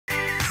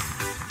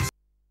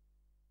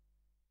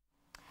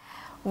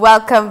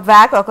Welcome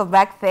back. Welcome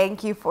back.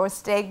 Thank you for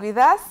staying with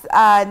us.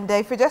 And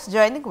if you're just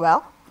joining,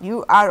 well,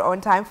 you are on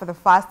time for the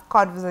first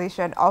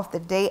conversation of the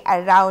day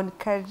around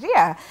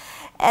career.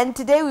 And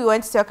today we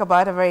want to talk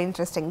about a very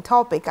interesting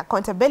topic,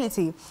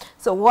 accountability.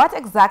 So what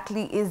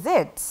exactly is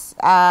it?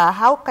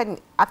 How can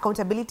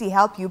accountability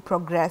help you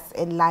progress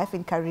in life,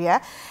 in career?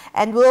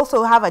 And we'll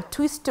also have a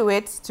twist to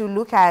it to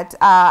look at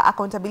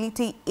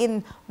accountability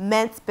in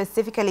men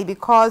specifically,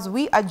 because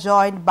we are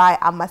joined by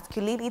a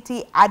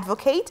masculinity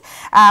advocate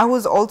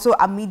who's also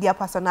a media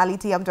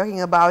personality. I'm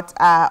talking about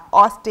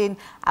Austin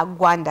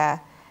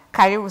Agwanda.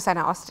 Karibu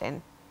sana,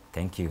 Austin.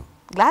 Thank you.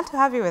 Glad to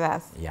have you with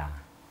us. Yeah.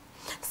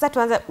 Sasa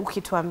tuanze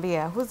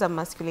ukituambia, who's a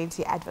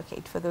masculinity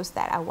advocate for those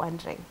that are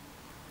wondering?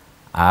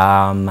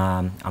 A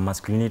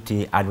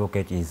masculinity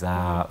advocate is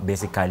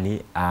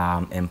basically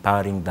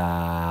empowering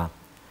the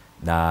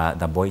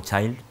boy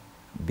child,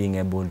 being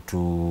able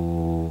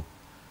to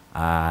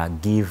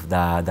give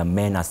the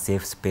men a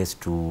safe space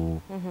to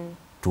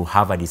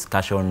have a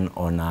discussion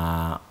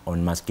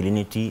on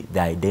masculinity,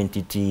 their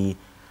identity,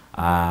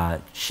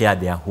 share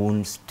their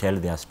wounds, tell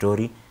their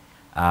story.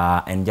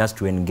 And just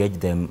to engage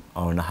them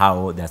on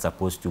how they're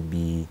supposed to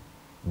be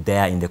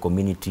there in the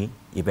community,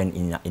 even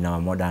in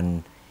our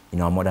modern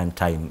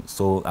time.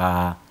 So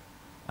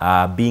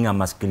being a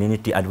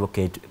masculinity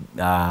advocate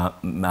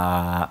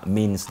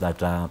means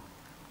that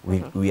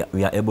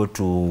we are able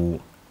to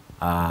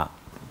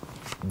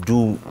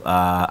do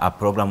a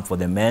program for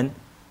the men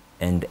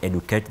and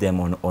educate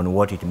them on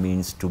what it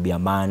means to be a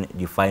man,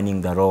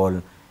 defining the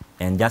role,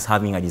 and just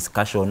having a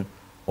discussion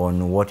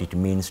on what it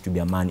means to be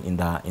a man in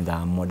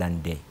the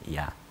modern day.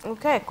 Yeah.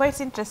 Okay,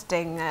 quite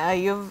interesting.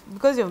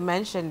 Because you've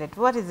mentioned it.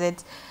 What is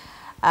it?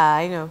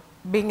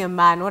 Being a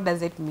man. What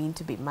does it mean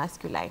to be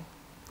masculine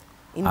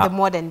in the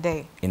modern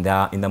day? In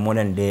the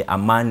modern day, a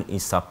man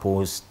is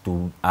supposed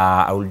to.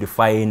 I will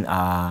define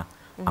a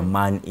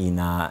man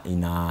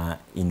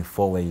in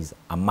 4 ways.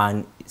 A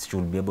man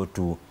should be able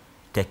to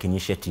take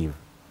initiative.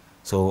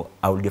 So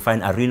I will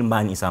define a real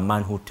man is a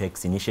man who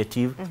takes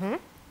initiative.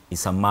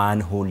 Is a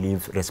man who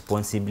lives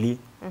responsibly,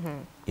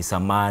 is a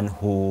man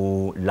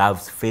who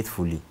loves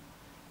faithfully,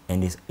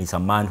 and is a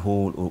man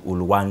who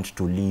will want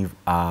to leave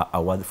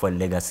a worthwhile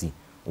legacy.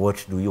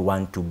 What do you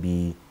want to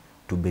be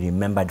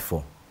remembered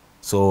for?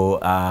 So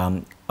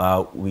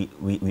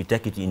we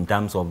take it in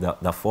terms of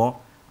the four: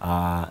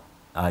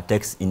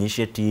 takes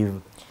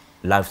initiative,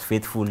 loves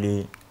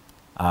faithfully,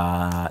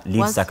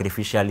 lives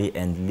sacrificially,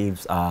 and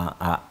leaves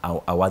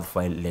a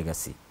worthwhile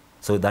legacy.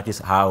 So that is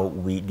how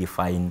we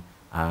define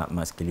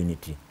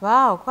masculinity.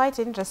 Wow, quite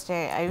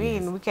interesting. I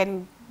mean, we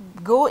can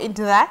go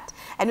into that,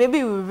 and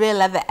maybe we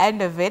will at the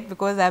end of it,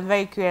 because I'm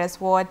very curious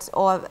what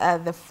all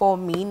the four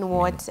mean,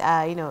 what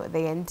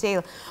they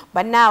entail.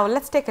 But now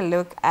let's take a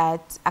look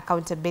at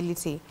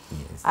accountability,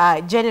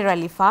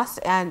 generally first,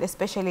 and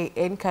especially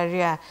in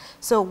career.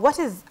 So what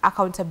is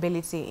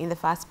accountability in the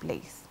first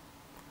place?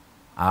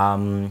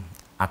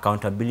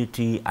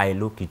 Accountability, I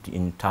look it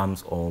in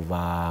terms of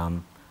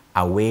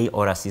a way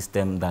or a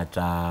system that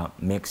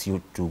makes you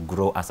to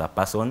grow as a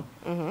person.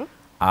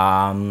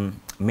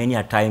 Many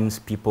a times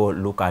people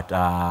look at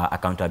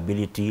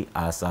accountability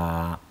as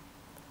a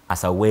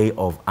way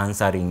of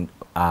answering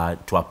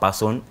to a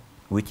person,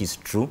 which is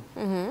true,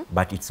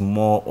 but it's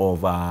more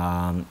of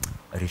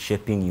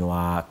reshaping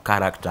your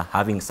character,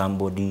 having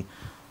somebody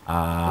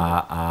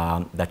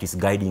that is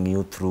guiding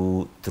you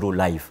through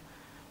life.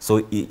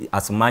 So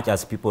as much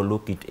as people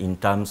look it in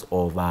terms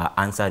of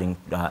answering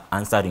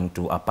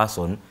to a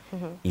person,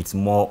 it's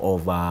more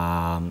of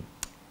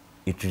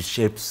it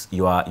reshapes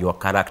your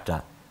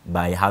character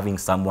by having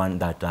someone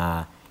that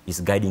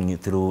is guiding you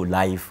through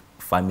life,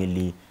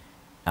 family,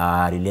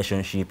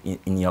 relationship,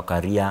 in your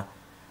career.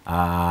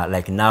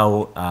 Like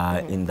now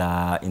in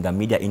the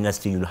media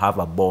industry, you'll have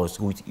a boss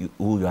who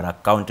you are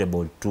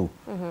accountable to.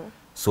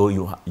 So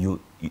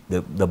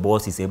the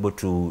boss is able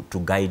to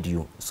guide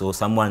you. So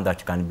someone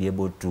that can be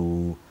able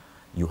to,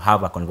 you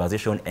have a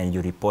conversation and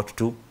you report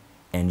to,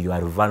 and you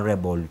are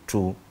vulnerable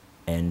to,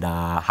 and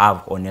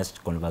have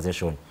honest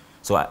conversation.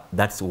 So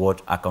that's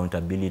what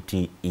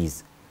accountability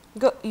is.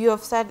 You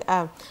have said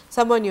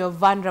someone you're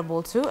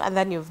vulnerable to, and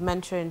then you've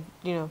mentioned,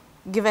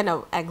 given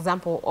an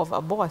example of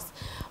a boss.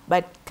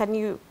 But can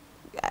you,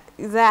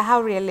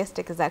 how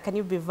realistic is that? Can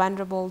you be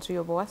vulnerable to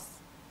your boss?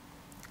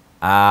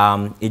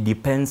 It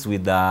depends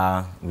with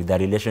the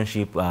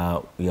relationship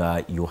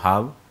you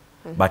have,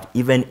 but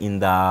even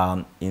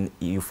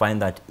you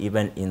find that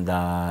even in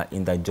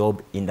the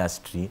job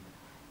industry,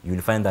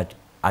 you'll find that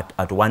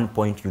at one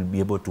point you'll be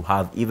able to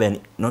have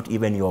not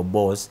even your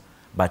boss,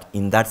 but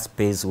in that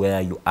space where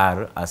you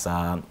are as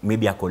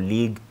maybe a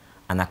colleague,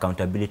 an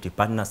accountability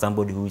partner,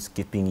 somebody who is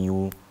keeping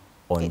you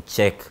on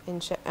check.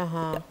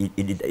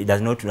 It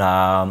does not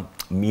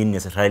mean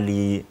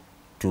necessarily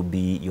to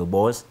be your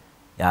boss.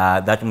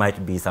 That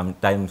might be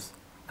sometimes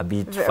a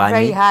bit funny.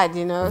 Very hard,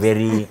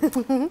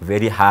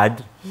 Very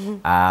hard.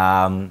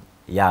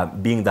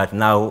 Being that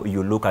now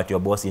you look at your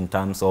boss in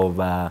terms of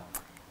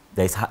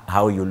there's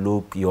how you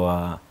look,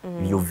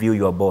 you view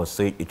your boss.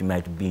 So it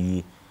might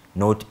be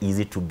not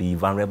easy to be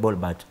vulnerable,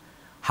 but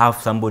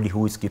have somebody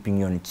who is keeping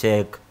you on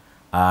check.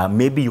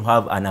 Maybe you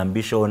have an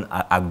ambition,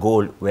 a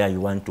goal where you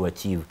want to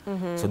achieve.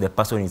 So the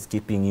person is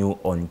keeping you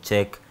on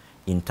check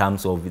in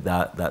terms of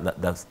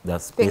the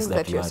space things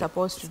that you're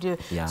supposed to do.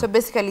 Yeah. So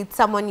basically, it's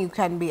someone you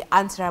can be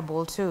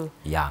answerable to.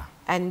 Yeah.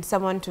 And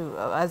someone to,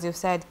 as you've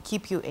said,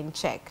 keep you in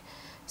check.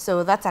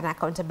 So that's an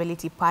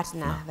accountability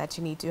partner that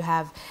you need to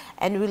have.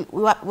 And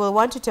we'll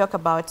want to talk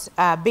about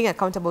being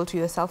accountable to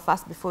yourself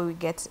first before we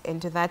get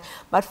into that.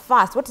 But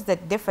first, what is the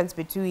difference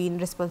between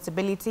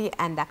responsibility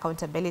and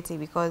accountability?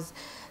 Because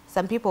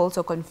some people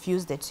also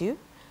confuse the two.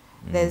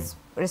 There's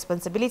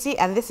responsibility,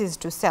 and this is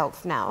to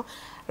self now.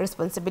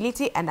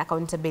 Responsibility and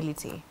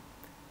accountability.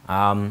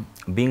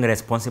 Being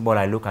responsible,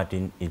 I look at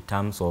in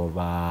terms of,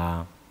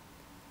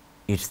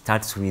 it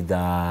starts with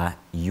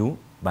you,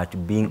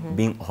 but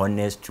being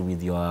honest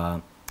with you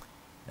are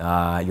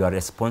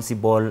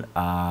responsible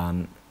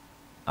as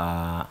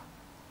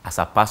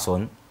a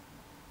person.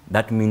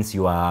 That means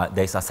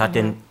there's a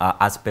certain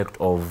aspect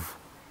of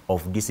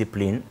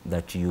discipline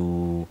that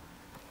you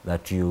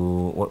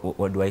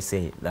what do I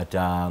say, that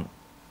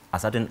a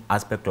certain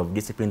aspect of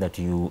discipline that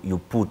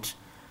you put.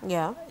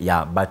 Yeah.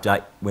 Yeah, but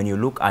when you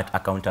look at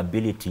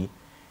accountability,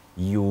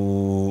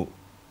 you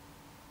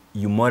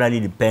morally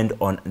depend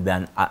on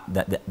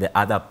the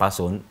other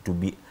person to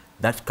be,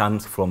 that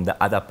comes from the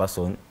other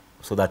person,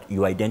 so that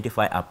you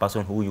identify a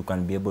person who you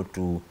can be able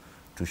to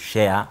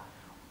share,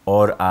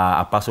 or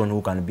a person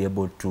who can be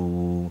able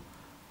to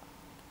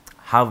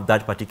have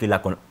that particular,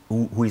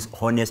 who is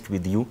honest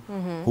with you,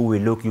 who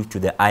will look you to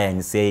the eye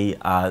and say,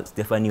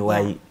 Stephanie,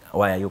 why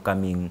are you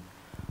coming?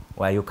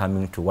 Why are you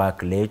coming to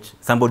work late?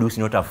 Somebody who's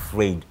not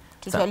afraid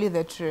to tell you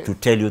the truth. To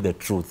tell you the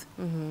truth.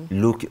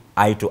 Look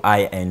eye to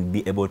eye and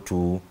be able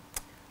to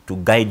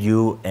guide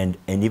you, and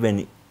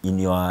even in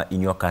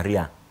your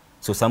career.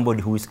 So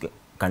somebody who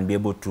can be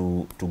able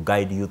to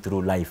guide you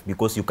through life,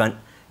 because you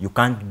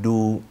can't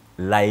do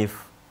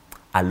life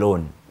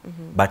alone.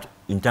 But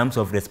in terms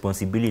of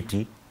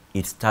responsibility,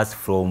 it starts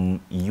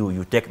from you.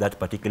 You take that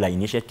particular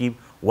initiative.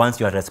 Once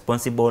you are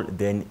responsible,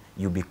 then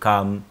you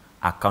become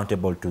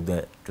accountable to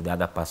the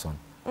other person.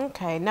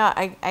 Okay, now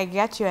I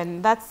get you,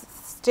 and that's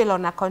still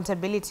on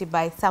accountability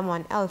by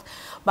someone else.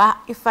 But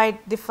if I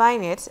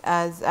define it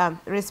as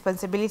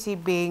responsibility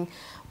being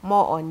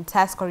more on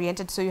task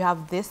oriented, so you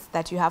have this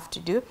that you have to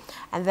do,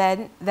 and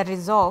then the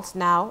results,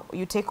 now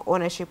you take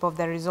ownership of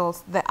the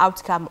results, the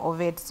outcome of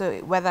it. So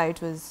whether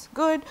it was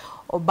good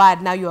or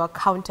bad, now you're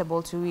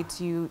accountable to it.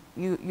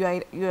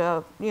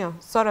 You're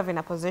sort of in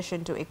a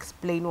position to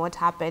explain what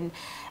happened,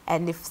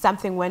 and if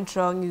something went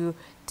wrong, you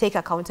take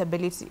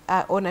accountability,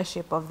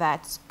 ownership of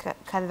that.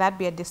 Can that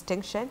be a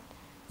distinction?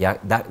 Yeah,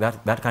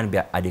 that can be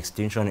a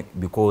distinction,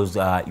 because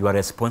you are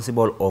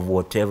responsible of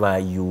whatever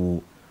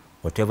you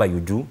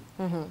do.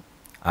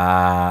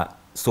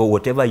 So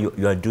whatever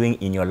you are doing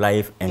in your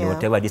life, and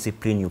whatever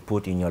discipline you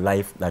put in your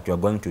life that you are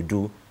going to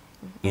do,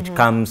 it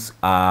comes,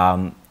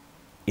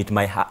 it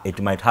might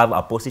have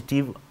a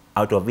positive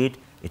out of it,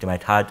 it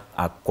might have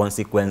a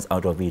consequence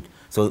out of it.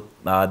 So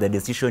the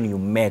decision you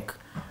make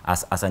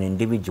as an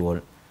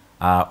individual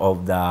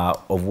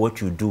of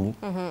what you do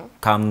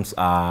comes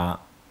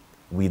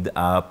with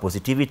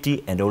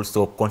positivity and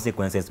also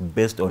consequences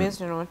based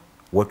on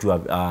what you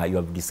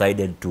have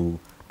decided to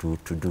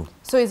do.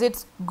 So is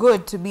it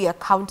good to be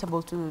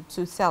accountable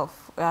to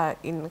self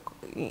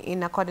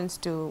in accordance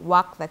to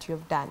work that you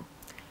have done?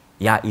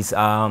 Yeah, it's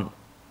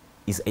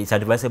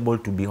advisable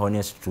to be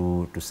honest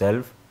to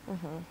self.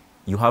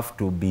 You have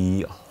to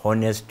be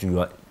honest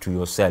to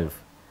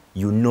yourself.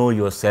 You know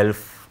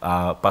yourself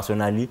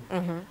personally.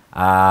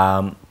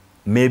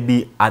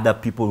 Maybe other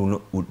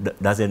people who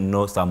doesn't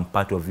know some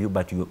part of you,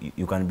 but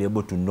you can be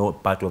able to know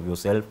part of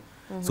yourself.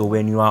 So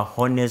when you are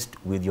honest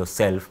with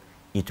yourself,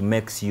 it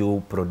makes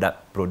you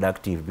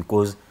productive,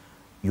 because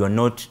you're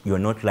not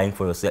lying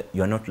for yourself.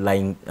 You're not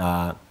lying.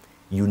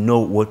 You know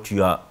what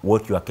you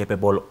are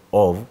capable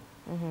of,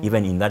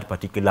 even in that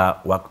particular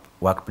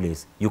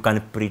workplace. You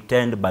can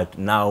pretend, but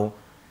now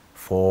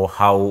for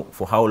how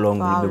long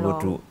will you be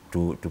able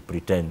to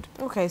pretend?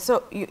 Okay,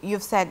 so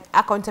you've said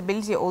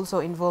accountability also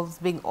involves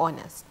being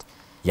honest.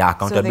 Yeah,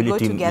 accountability. So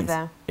they go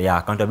together.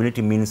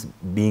 Accountability means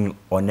being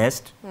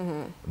honest,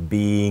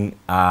 being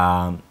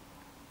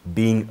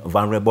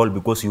vulnerable,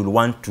 because you'll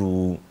want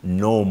to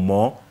know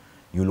more,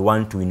 you'll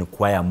want to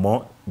inquire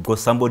more,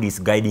 because somebody is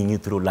guiding you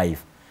through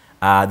life.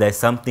 There's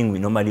something we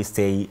normally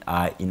say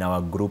in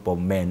our group of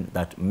men,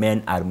 that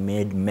men are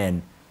made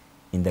men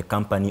in the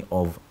company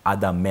of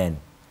other men.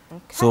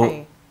 Okay.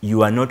 So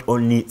you are not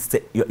only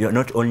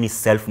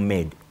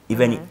self-made,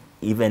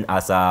 even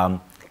as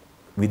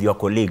with your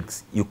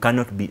colleagues. You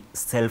cannot be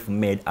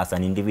self-made as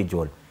an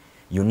individual.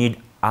 You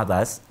need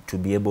others to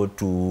be able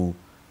to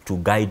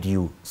guide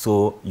you.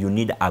 So you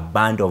need a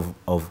band of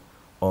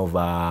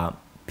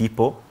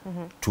people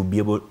to be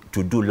able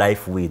to do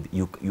life with.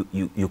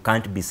 You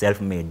can't be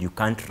self-made. You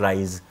can't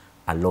rise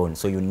alone.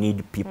 So you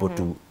need people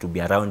to be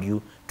around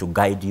you, to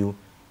guide you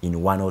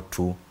in one or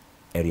two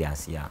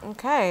areas. Yeah.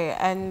 Okay,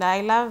 and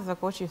I love the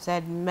quote you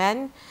said,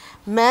 men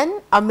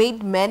are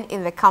made men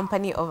in the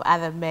company of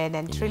other men,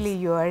 and truly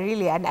you are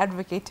really an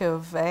advocate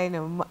of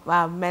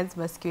men's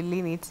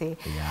masculinity.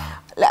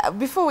 Yeah.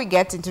 Before we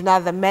get into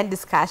another men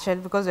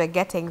discussion, because we're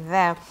getting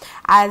there,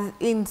 as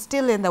in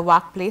still in the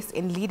workplace,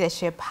 in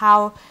leadership,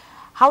 how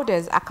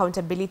does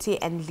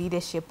accountability and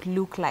leadership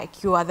look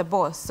like? You are the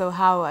boss, so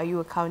how are you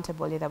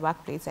accountable in the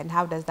workplace, and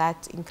how does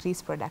that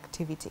increase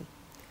productivity?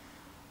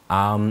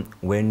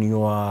 When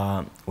you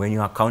are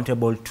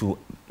accountable to,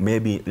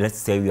 maybe let's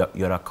say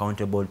you're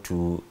accountable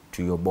to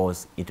your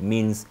boss, it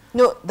means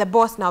no, the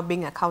boss now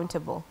being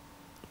accountable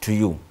to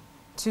you.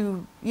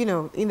 To, you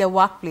know, in the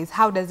workplace,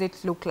 how does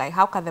it look like?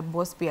 How can the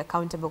boss be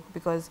accountable?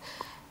 Because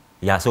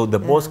yeah, so the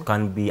boss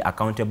can be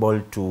accountable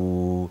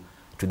to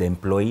the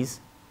employees,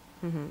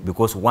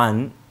 because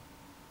one,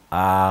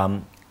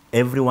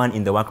 everyone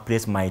in the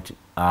workplace might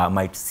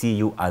see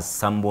you as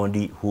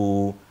somebody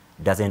who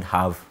doesn't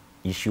have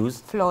issues,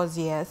 flaws,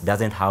 yes,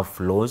 doesn't have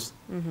flaws.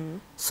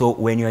 So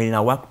when you're in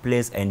a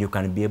workplace and you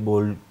can be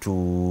able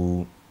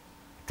to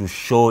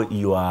show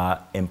your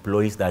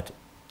employees that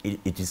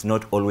it is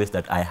not always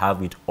that I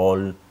have it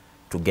all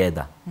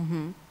together,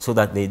 so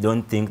that they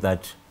don't think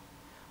that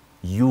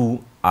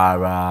you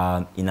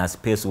are in a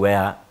space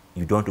where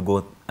you don't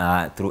go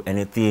through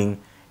anything,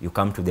 you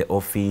come to the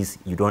office,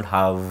 you don't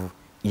have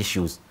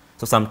issues.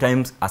 So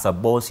sometimes as a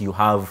boss you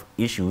have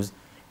issues,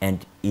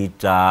 and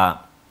it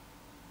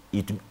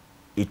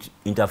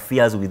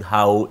interferes with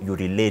how you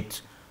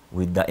relate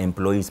with the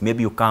employees.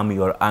 Maybe you come,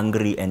 you're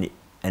angry, and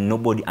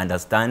nobody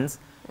understands,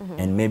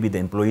 and maybe the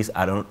employees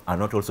are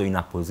not also in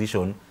a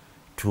position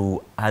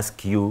to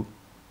ask you,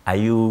 are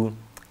you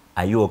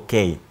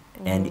okay?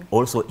 And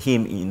also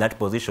him in that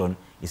position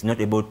is not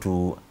able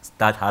to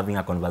start having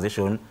a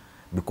conversation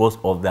because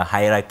of the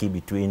hierarchy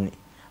between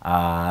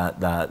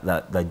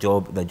the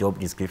job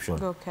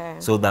description. Okay.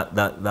 So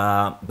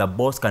the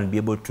boss can be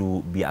able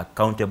to be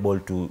accountable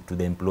to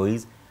the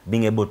employees,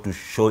 being able to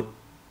show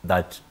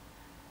that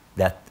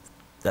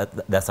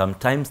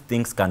sometimes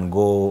things can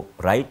go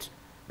right,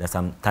 that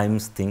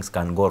sometimes things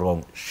can go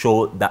wrong.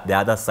 Show that the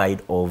other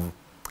side of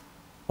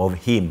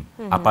him,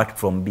 apart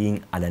from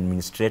being an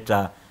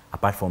administrator,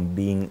 apart from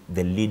being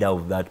the leader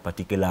of that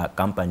particular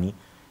company,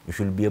 you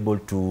should be able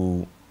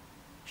to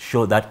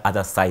show that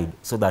other side,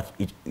 so that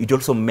it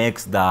also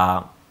makes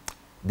the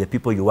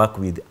people you work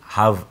with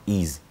have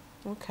ease.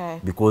 Okay.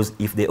 Because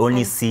if they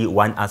only see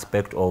one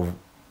aspect of,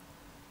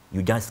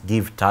 you just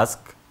give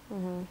task,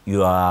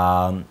 you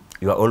are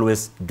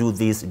always do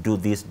this,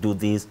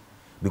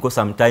 because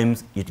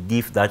sometimes it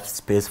gives that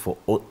space for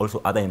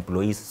also other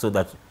employees, so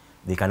that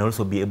they can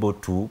also be able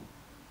to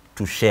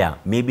share.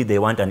 Maybe they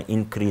want an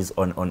increase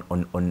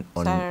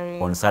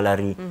on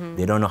salary.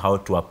 They don't know how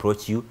to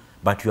approach you,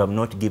 but you have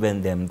not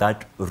given them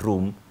that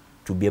room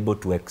to be able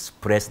to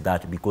express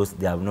that, because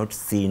they have not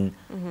seen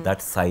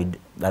that side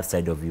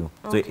of you.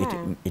 Okay.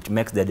 So it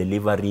makes the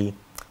delivery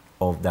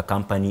of the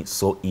company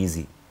so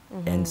easy.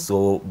 And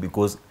so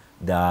because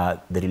the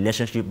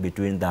relationship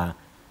between the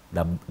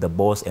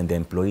boss and the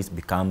employees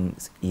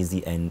becomes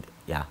easy, and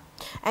yeah.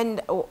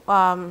 And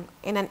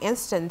in an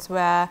instance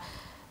where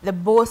the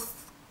boss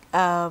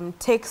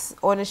takes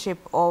ownership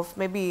of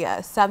maybe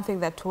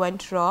something that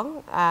went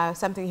wrong,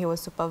 something he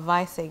was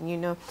supervising, you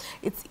know,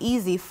 it's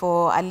easy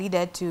for a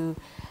leader to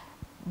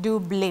do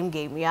blame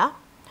game, yeah?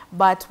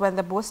 But when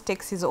the boss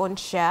takes his own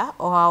share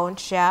or her own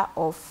share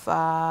of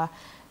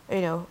you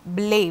know,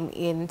 blame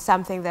in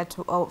something that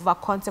of a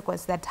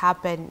consequence that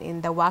happened in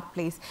the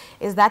workplace,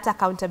 is that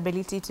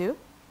accountability too?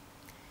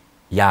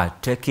 Yeah,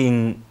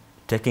 taking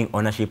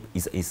ownership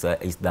is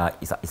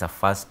a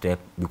first step,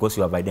 because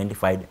you have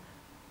identified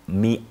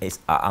me as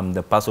I'm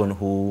the person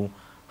who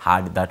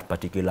had that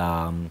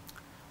particular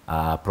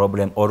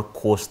problem or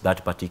caused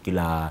that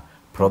particular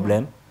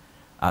problem,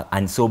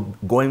 and so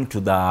going to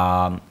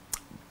the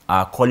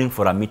calling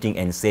for a meeting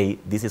and say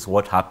this is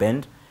what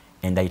happened,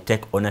 and I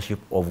take ownership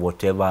of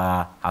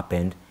whatever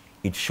happened,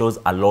 it shows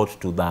a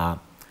lot to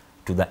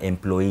the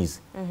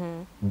employees.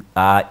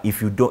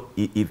 If you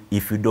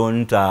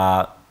don't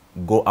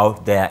go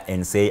out there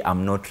and say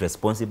I'm not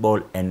responsible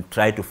and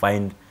try to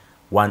find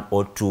one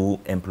or two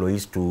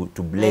employees to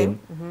blame,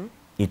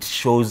 it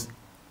shows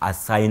a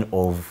sign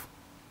of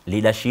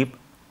leadership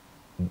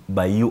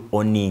by you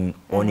owning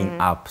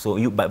up.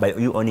 So by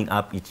you owning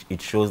up, it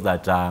shows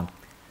that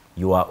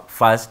you are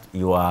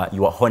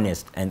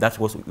honest, and that's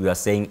what we are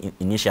saying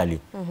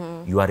initially.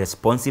 You are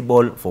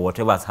responsible for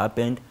whatever has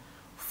happened.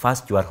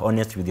 First, you are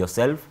honest with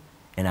yourself,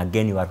 and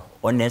again, you are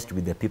honest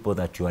with the people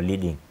that you are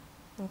leading.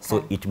 Okay.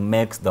 So it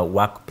makes the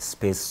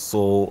workspace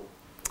so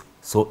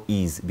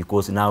easy,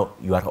 because now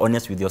you are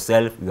honest with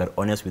yourself, you are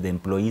honest with the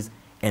employees,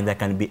 and they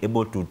can be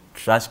able to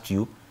trust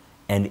you.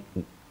 And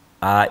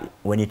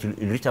when it will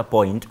reach a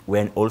point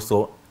when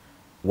also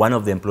one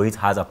of the employees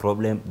has a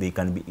problem, they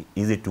can be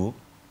easy to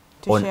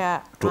own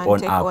up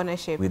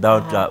ownership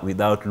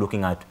without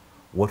looking at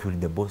what will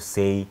the boss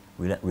say,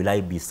 will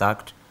I be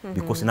sacked?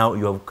 Because now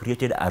you have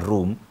created a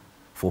room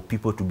for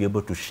people to be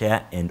able to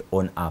share and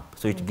own up.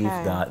 So it gives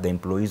the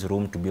employees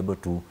room to be able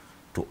to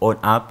own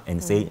up and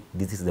say,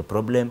 this is the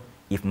problem.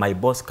 If my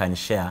boss can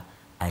share,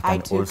 I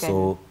can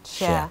also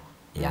share.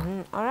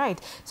 Yeah. All right.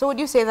 So would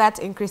you say that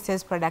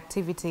increases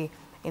productivity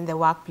in the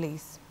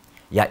workplace?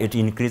 Yeah, it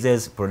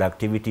increases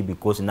productivity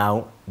because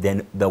now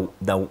then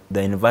the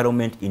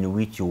environment in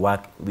which you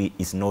work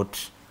is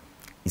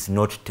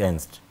not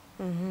tensed.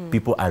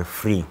 People are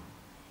free.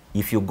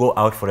 If you go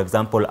out, for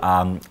example,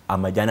 I'm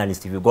a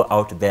journalist. If you go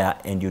out there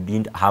and you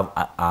didn't have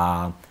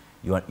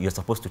you're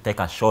supposed to take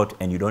a shot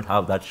and you don't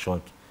have that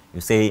shot,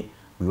 you say,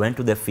 we went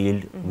to the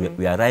field,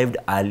 we arrived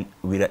early,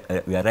 we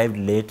arrived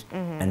late,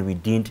 and we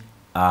didn't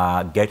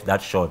get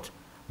that shot.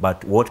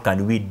 But what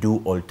can we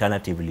do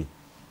alternatively?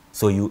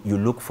 So you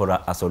look for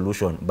a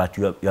solution, but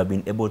you have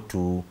been able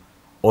to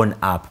own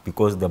up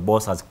because the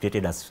boss has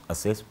created a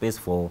safe space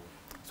for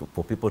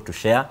people to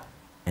share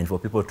and for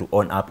people to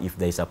own up if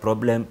there is a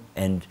problem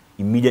and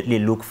immediately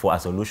look for a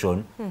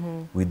solution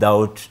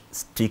without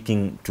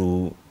sticking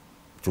to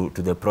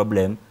the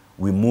problem.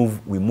 We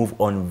move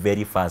on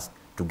very fast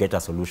to get a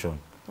solution.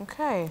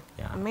 Okay,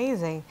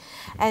 amazing.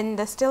 And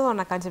still on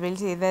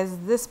accountability, there's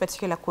this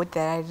particular quote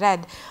that I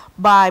read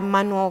by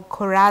Manuel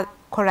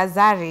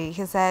Corazari.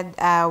 He said,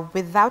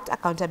 without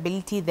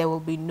accountability, there will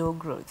be no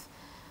growth.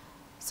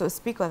 So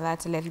speak on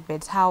that a little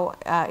bit, how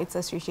it's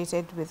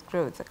associated with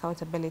growth,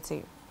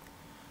 accountability.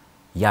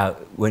 Yeah,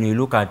 when you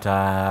look at,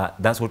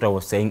 that's what I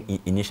was saying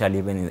initially,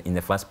 even in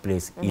the first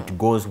place, it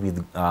goes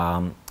with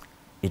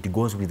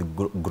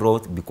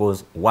growth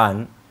because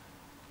one,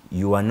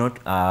 you are not,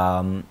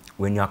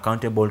 when you're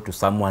accountable to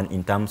someone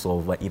in terms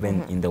of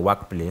even in the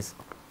workplace,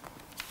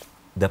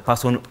 the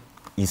person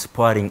is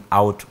pouring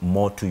out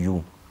more to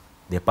you.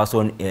 The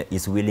person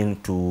is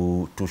willing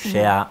to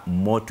share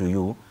more to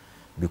you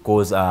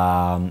because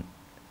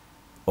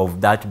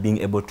of that, being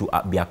able to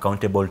be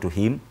accountable to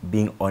him,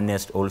 being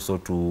honest also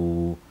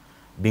to,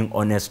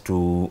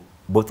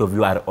 both of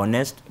you are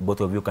honest,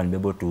 both of you can be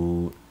able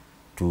to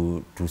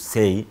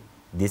say,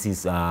 this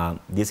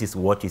is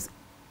what is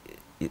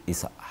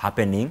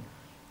happening,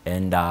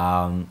 and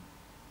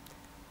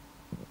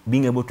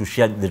being able to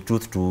share the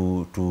truth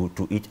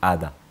to each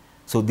other.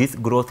 So this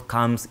growth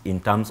comes in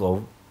terms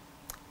of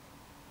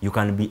you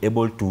can be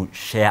able to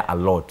share a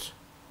lot.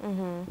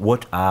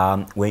 What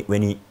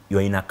when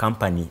you're in a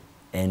company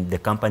and the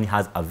company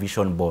has a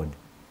vision board,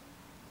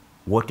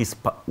 what's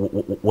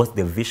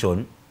the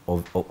vision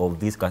of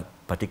this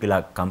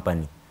particular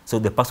company? So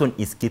the person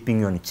is keeping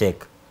you on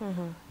check.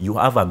 You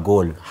have a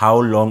goal. How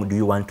long do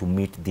you want to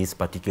meet this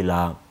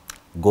particular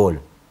goal?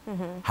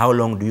 How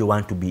long do you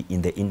want to be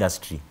in the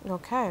industry?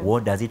 Okay.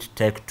 What does it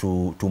take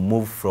to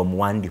move from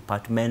one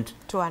department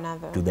to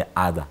another, to the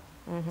other?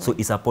 So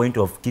it's a point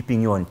of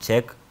keeping you on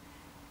check,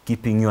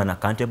 keeping you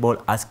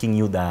accountable, asking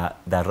you the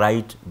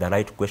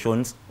right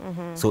questions.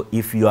 So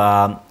if you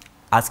are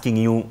asking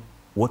you,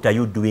 what are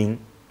you doing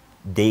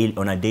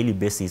on a daily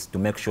basis to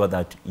make sure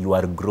that you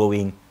are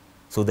growing?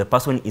 So the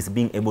person is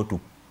being able to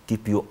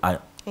keep you on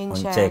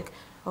check.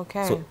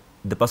 Okay. So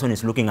the person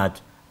is looking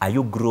at, are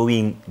you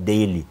growing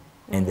daily?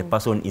 And the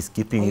person is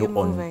keeping you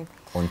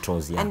on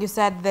toes. Yeah. And you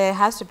said there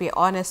has to be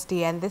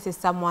honesty, and this is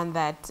someone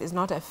that is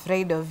not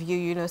afraid of you,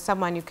 you know,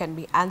 someone you can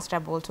be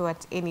answerable to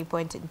at any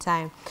point in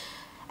time.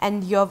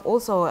 And you have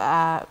also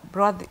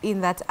brought in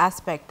that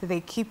aspect.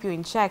 They keep you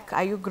in check.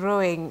 Are you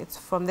growing? It's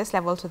from this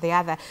level to the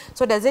other.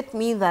 So does it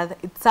mean that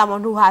it's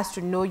someone who has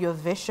to know your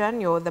vision,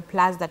 the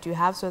plans that you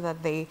have, so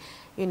that they,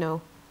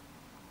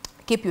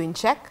 keep you in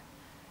check?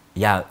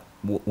 Yeah.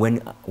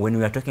 When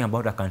we are talking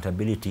about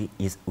accountability,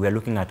 we are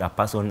looking at a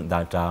person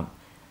that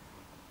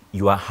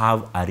you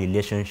have a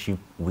relationship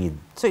with.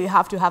 So you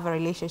have to have a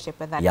relationship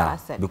with that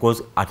person.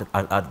 Because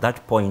at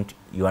that point,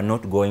 you are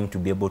not going to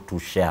be able to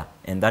share.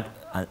 And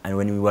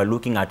when we were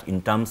looking at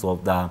in terms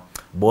of the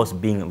boss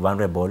being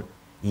vulnerable,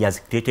 he has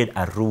created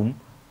a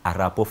room, a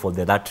rapport for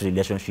that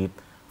relationship,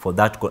 for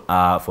that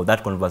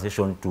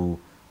conversation to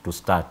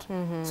start.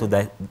 So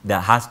that there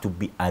has to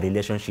be a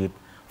relationship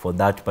for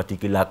that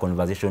particular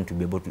conversation to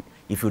be able to.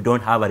 If you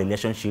don't have a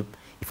relationship,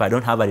 if I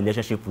don't have a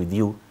relationship with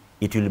you,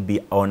 it will be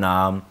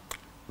on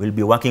we'll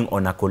be working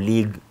on a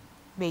colleague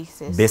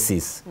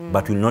basis,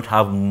 but we'll not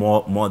have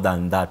more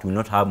than that. We'll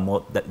not have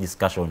more that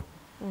discussion.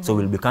 So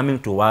we'll be coming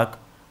to work,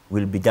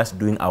 we'll be just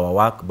doing our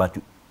work, but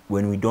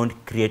when we don't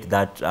create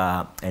that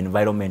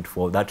environment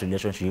for that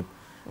relationship,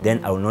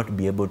 then I will not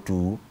be able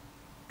to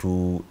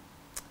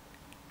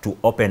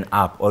open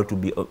up or to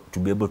be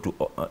able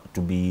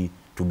to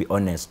be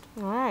honest.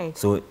 Right.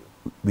 So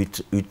we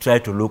try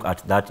to look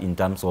at that in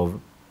terms of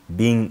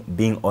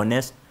being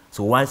honest.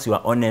 So once you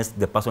are honest,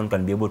 the person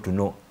can be able to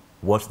know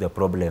what's the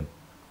problem.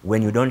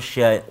 When you don't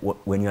share,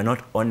 when you're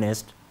not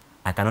honest,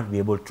 I cannot be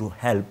able to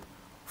help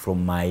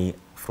from my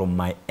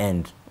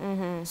end.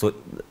 So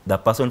the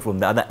person from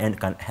the other end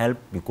can help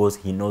because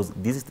he knows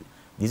this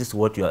is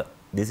what you are.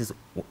 This is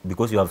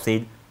because you have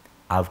said,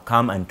 I've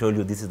come and told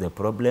you this is the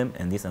problem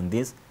and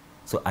this.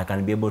 So I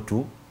can be able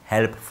to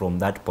help from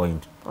that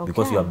point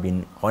because you have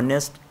been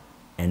honest,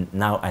 and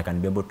now I can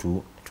be able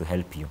to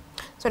help you.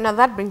 So now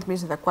that brings me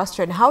to the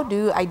question, how do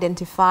you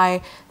identify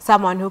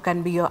someone who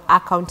can be your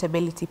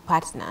accountability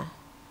partner?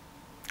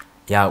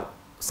 Yeah,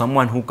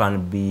 someone who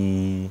can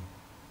be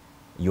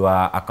your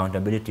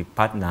accountability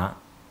partner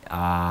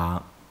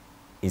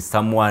is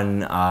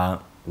someone,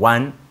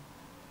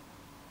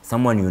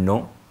 someone you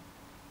know,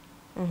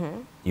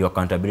 your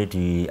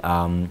accountability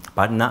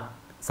partner,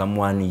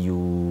 someone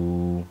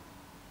you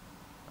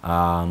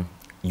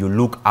you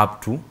look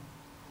up to.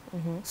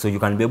 So you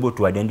can be able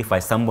to identify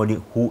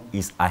somebody who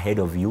is ahead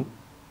of you.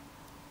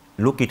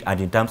 Look at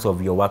it in terms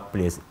of your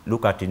workplace.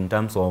 Look at it in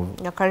terms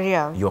of your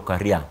career. Your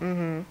career.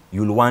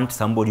 You'll want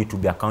somebody to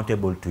be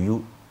accountable to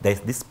you. There's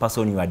this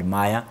person you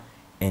admire,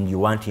 and you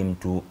want him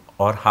to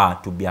or her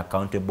to be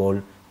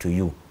accountable to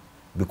you,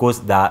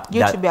 because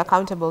you should be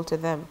accountable to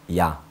them.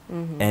 Yeah,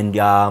 and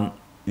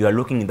you are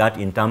looking at that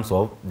in terms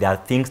of there are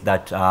things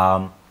that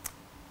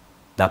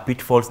the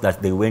pitfalls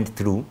that they went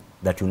through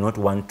that you not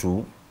want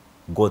to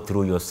go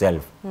through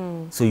yourself.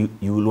 So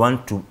you will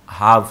want to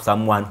have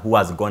someone who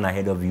has gone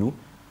ahead of you,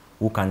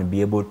 who can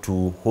be able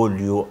to hold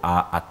you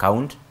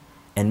account,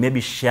 and maybe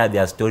share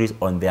their stories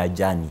on their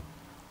journey,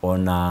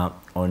 on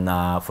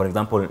for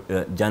example,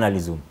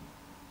 journalism,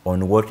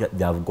 on what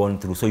they have gone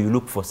through. So you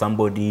look for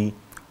somebody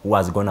who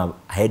has gone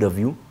ahead of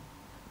you,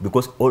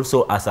 because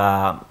also as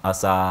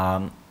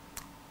an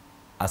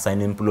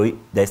employee,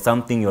 there's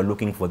something you're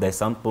looking for. There's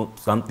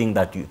something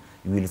that you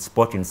will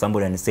spot in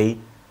somebody and say,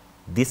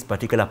 this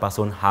particular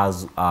person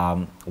has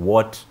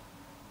what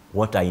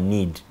I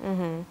need.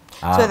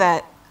 So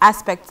that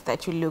aspect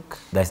that you look.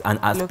 There's an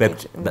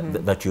aspect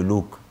that you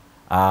look.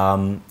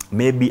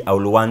 Maybe I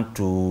will want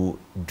to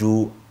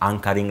do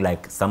anchoring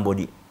like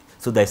somebody.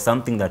 So there's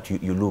something that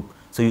you look.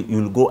 So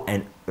you'll go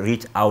and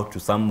reach out to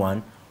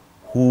someone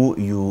who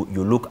you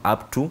look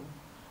up to.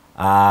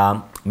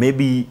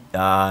 Maybe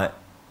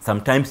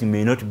sometimes you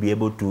may not be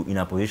able to in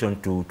a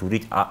position to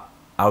reach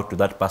out to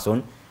that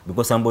person,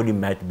 because somebody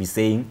might be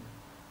saying,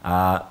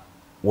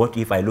 what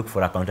if I look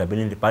for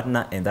accountability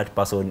partner and that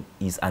person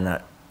is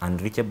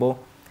unreachable,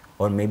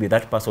 or maybe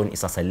that person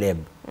is a celeb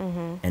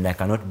and I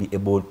cannot be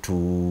able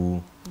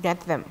to get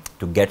them.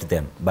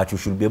 But you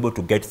should be able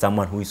to get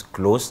someone who is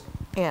close.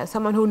 Yeah,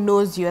 someone who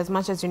knows you as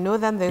much as you know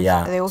them.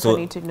 They also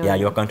need to know. Yeah,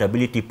 your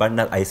accountability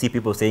partner. I see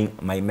people saying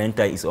my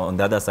mentor is on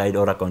the other side,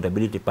 or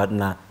accountability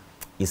partner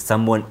is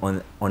someone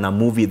on a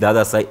movie the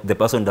other side. The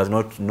person does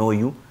not know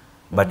you,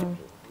 but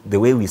the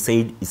way we say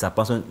it is a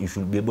person you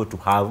should be able to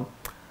have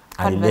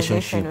a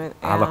relationship,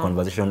 have a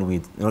conversation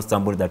with, not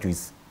somebody that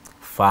is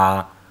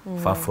far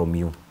from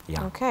you.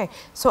 Yeah. Okay.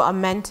 So a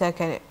mentor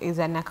can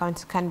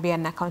be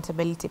an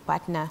accountability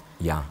partner.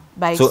 Yeah.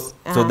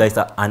 So there's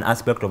an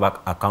aspect of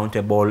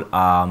accountable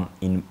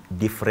in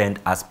different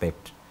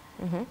aspects.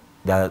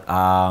 That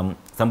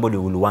somebody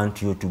will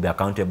want you to be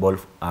accountable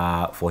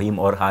for him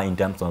or her in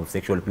terms of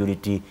sexual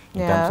purity,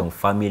 in terms of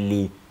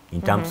family,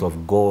 in terms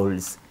of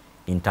goals,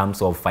 in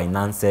terms of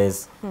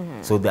finances.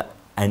 So that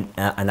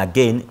and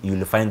again,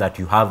 you'll find that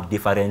you have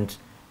different.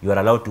 You are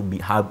allowed to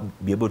be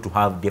able to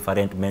have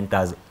different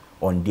mentors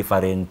on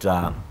different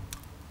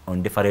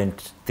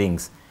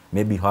things.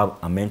 Maybe you have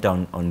a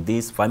mentor on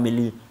this,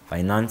 family,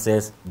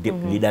 finances,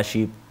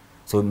 leadership.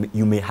 So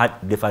you may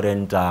have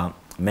different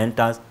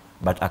mentors,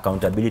 but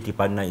accountability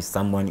partner is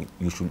someone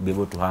you should be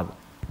able to have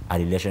a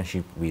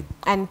relationship with.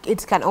 And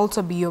it can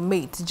also be your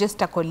mate,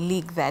 just a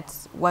colleague that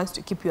wants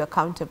to keep you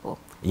accountable.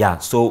 Yeah.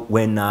 So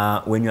when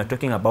you are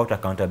talking about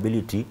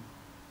accountability,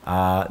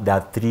 there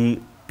are three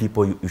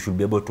people you should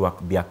be able to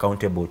be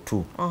accountable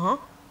to.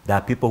 There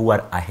are people who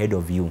are ahead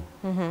of you,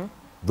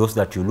 those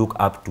that you look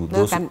up to,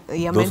 those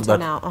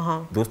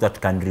that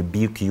can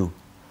rebuke you,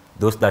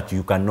 those that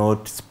you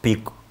cannot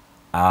speak.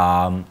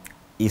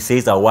 He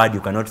says a word, you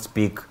cannot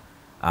speak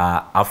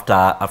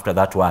after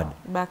that word.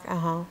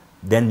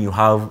 Then you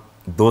have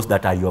those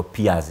that are your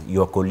peers,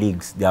 your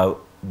colleagues. They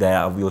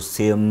are your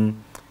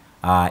same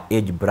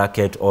age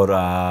bracket, or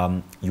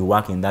you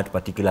work in that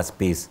particular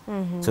space.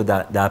 So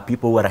there are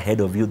people who are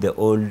ahead of you, the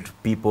old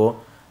people,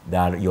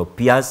 that are your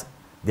peers.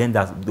 Then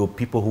there's the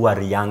people who are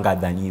younger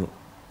than you.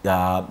 They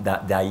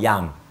are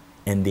young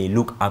and they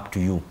look up to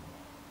you.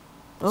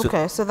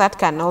 Okay, so that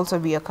can also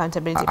be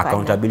accountability.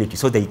 Accountability.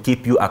 So they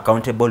keep you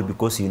accountable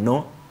because you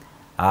know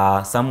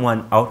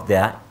someone out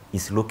there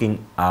is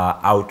looking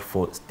out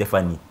for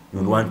Stephanie.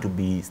 You want to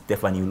be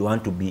Stephanie. You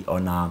want to be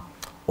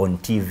on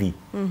TV.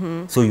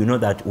 So you know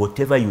that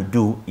whatever you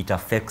do, it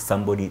affects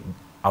somebody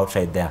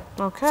outside there.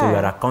 Okay. So you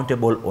are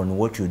accountable on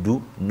what you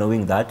do,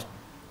 knowing that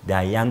there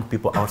are young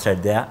people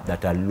outside there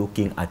that are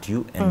looking at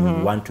you and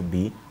you want to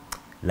be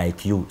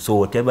like you. So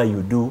whatever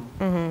you do,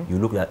 you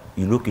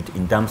look it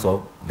in terms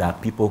of the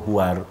people who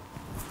are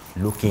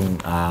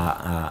looking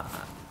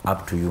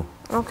up to you.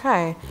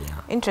 Okay.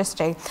 Yeah.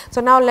 Interesting.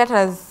 So now let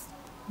us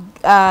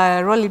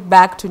roll it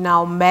back to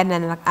now men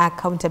and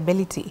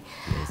accountability.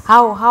 Yes.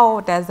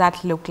 How does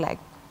that look like?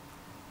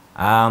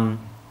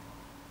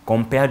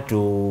 Compared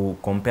to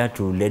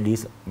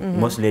ladies,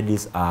 most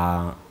ladies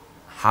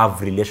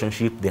have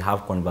relationship, they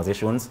have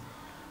conversations,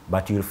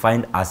 but you'll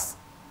find as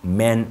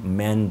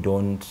men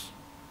don't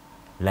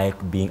like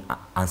being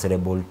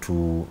answerable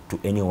to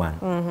anyone.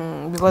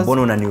 Because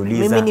Mbona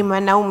unaniuliza, mimi ni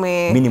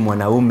mwanaume. mimi ni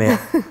mwanaume,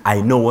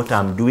 I know what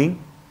I'm doing.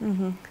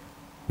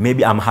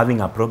 Maybe I'm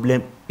having a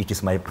problem, it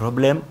is my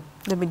problem.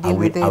 Let me deal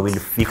with it. I will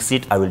fix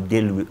it, I will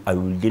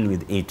deal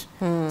with it.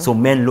 So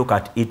men look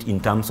at it in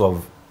terms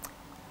of,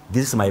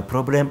 this is my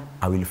problem,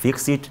 I will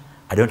fix it.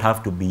 I don't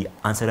have to be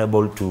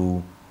answerable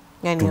to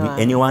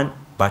anyone,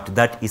 but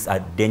that is a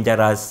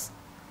dangerous,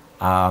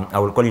 I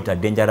will call it a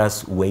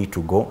dangerous way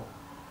to go.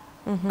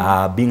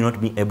 Not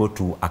being able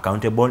to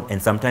accountable,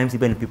 and sometimes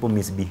even people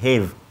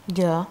misbehave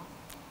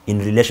in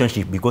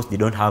relationship because they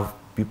don't have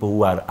people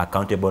who are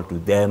accountable to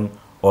them,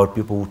 or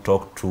people who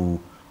talk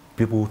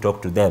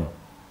to them.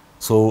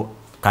 So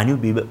can you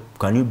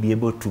be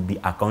able to be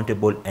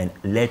accountable and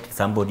let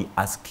somebody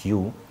ask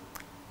you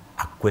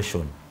a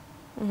question?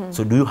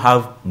 So do you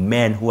have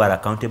men who are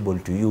accountable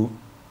to you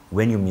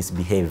when you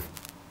misbehave?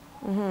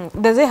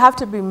 Does it have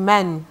to be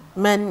men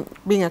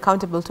being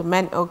accountable to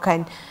men, or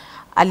can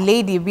a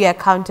lady be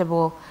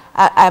accountable,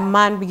 a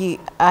man be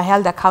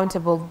held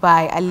accountable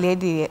by a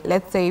lady,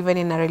 let's say even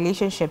in a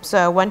relationship? So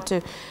I want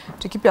to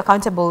keep you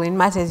accountable in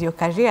matters your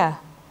career.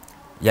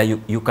 Yeah,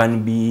 you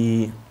can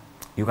be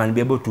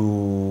able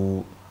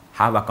to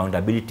have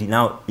accountability.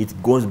 Now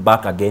it goes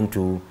back again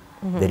to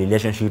the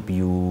relationship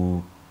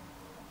you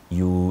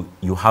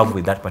have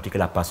with that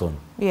particular person.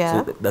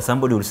 Yeah. So that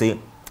somebody will say,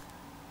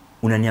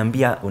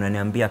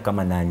 unaniambia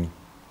kama nani?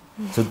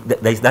 So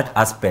there is that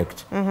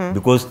aspect,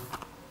 because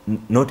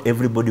not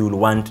everybody will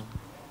want,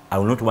 I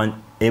will not want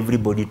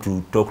everybody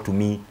to talk to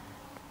me,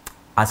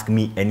 ask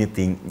me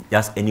anything,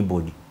 just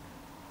anybody.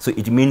 So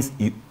it means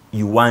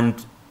you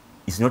want,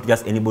 it's not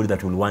just anybody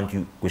that will want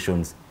you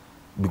questions,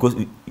 because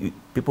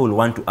people will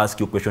want to ask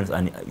you questions,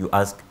 and you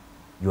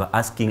are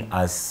asking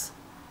as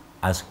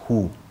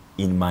who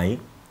in my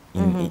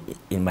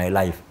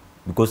life,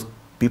 because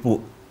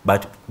people,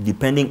 but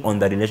depending on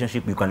the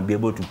relationship, you can be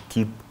able to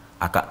keep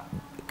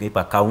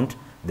account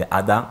the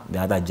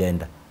other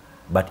gender,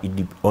 but it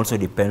also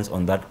depends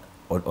on that,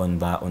 on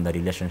the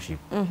relationship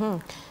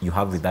you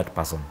have with that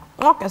person.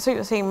 Okay, so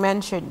you're saying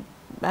men should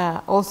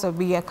also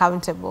be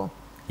accountable.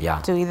 Yeah,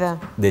 to either.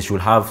 They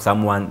should have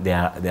someone they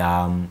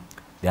are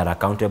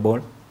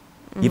accountable,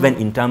 even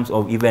in terms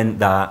of even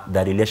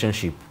the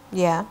relationship.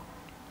 Yeah.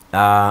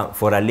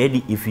 For a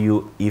lady, if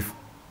you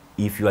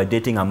are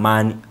dating a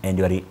man and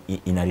you are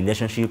in a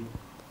relationship,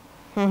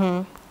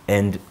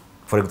 and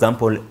for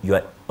example you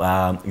are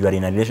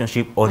in a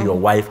relationship, or your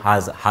wife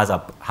has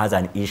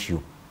an issue,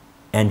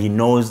 and he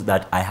knows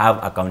that I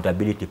have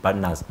accountability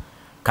partners,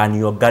 can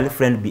your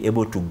girlfriend be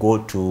able to go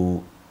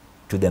to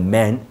the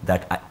men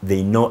that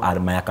they know are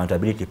my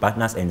accountability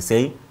partners and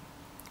say,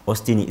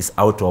 Austin is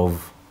out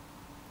of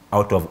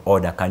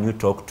order, can you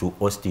talk to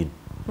Austin?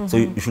 So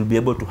you should be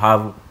able to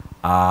have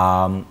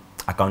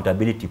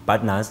accountability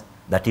partners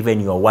that even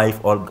your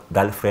wife or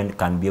girlfriend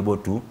can be able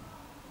to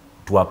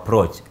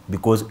approach,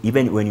 because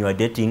even when you are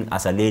dating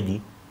as a lady,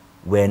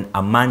 when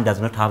a man does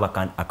not have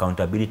an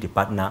accountability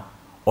partner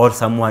or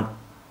someone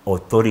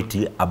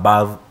authority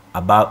above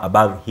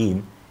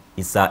him,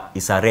 it's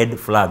a red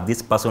flag.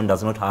 This person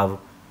does not have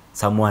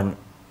someone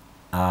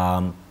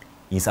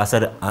is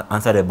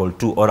answerable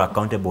to or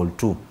accountable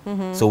to.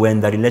 So when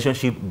the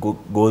relationship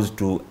goes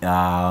to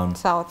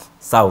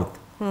south,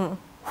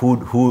 who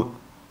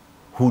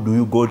do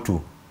you go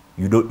to?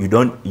 You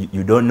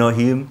don't know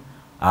him.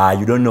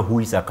 You don't know who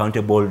is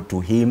accountable to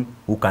him,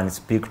 who can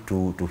speak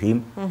to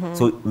him.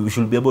 So we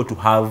should be able to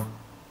have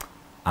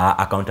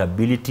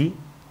accountability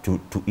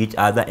to each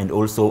other, and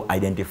also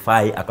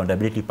identify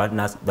accountability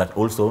partners that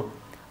also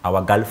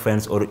our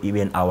girlfriends or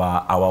even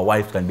our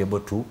wives can be able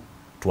to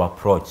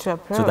approach, so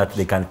that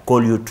they can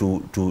call you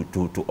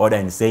to order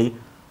and say,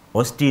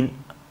 Austin,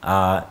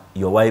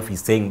 your wife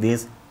is saying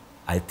this,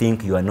 I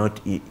think you are not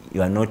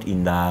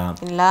in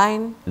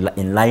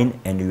line,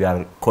 and we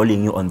are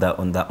calling you on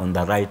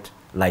the right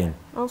line.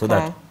 Okay. So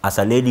that as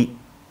a lady,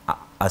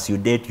 as you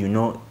date, you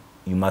know,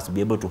 you must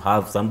be able to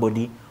have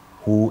somebody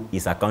who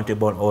is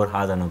accountable or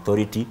has an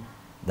authority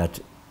that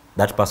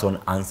person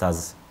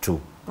answers to.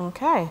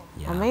 Okay,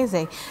 yeah.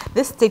 Amazing.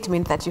 This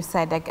statement that you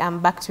said, like, I'm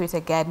back to it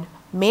again.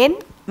 Men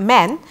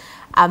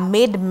are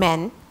made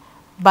men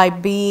by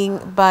being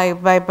by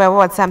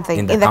what, something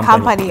in the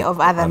company of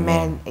other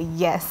men.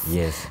 Yes.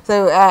 Yes.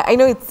 So I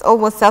know it's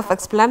almost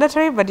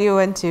self-explanatory, but you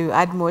want to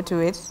add more to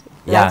it?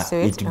 Yeah,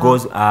 it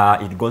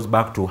goes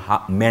back to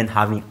men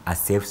having a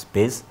safe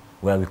space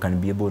where we can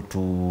be able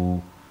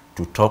to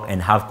talk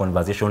and have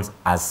conversations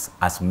as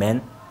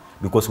men,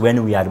 because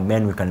when we are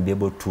men, we can be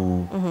able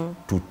to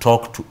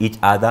talk to each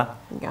other,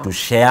 to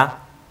share,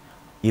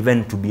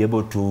 even to be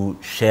able to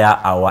share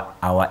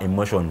our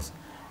emotions.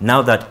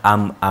 Now that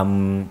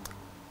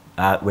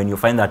when you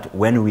find that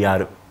when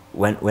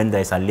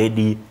there is a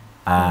lady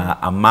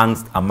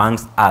amongst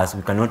us,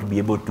 we cannot be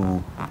able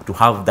to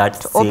have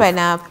that open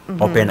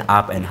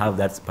up and have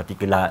that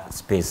particular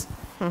space.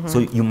 So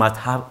you must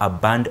have a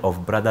band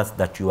of brothers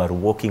that you are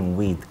working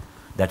with,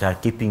 that are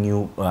keeping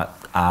you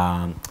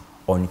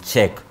on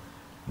check,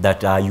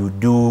 that you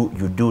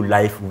do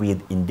life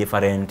with in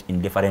different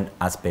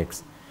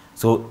aspects.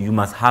 So you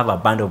must have a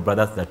band of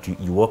brothers that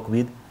you work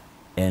with,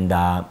 and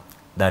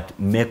that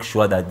make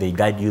sure that they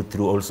guide you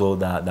through also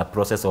the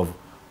process of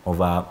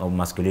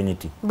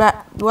masculinity. But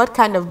what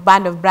kind of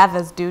band of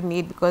brothers do you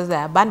need? Because there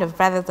are a band of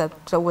brothers that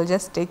will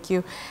just take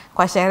you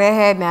kwa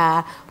sherehe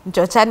na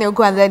mchochane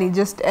huko and then it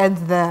just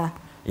ends there.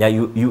 Yeah,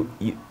 you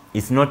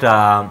it's not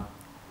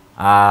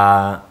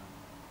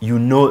you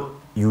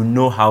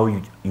know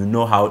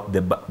how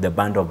the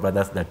band of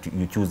brothers that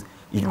you choose.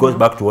 It goes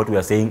back to what we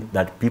are saying,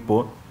 that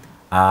people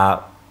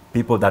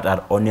that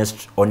are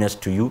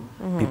honest to you,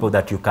 people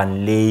that you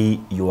can lay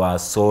your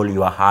soul,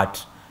 your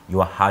heart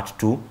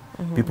to,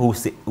 people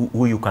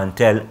who you can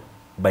tell,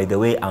 by the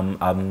way,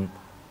 I'm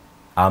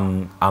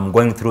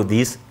going through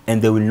this,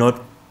 and they will not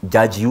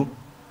judge you.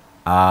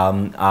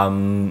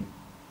 I'm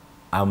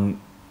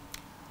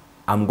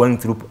going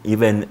through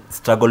even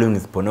struggling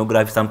with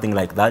pornography, something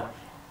like that,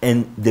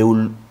 and they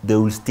will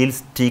still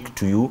stick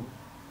to you,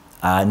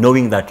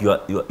 knowing that you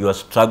are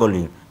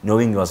struggling,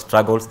 knowing your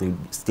struggles, they will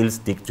still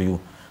stick to you.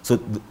 So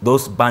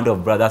those band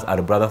of brothers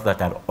are brothers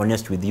that are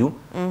honest with you,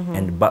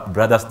 and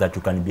brothers that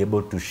you can be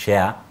able to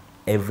share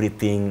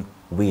everything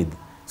with.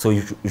 So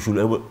you should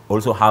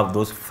also have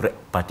those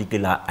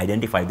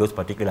identify those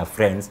particular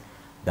friends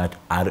that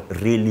are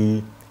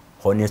really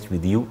honest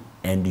with you,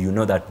 and you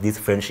know that this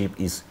friendship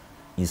is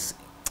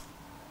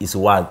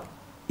worth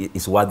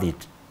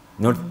it.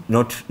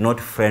 Not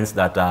friends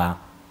that are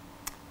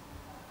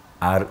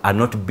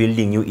not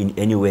building you in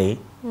any way,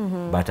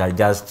 but are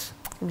just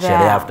share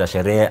after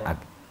share.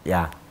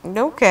 Yeah.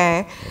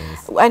 Okay.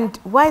 Yes. And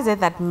why is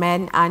it that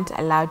men aren't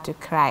allowed to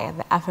cry?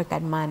 The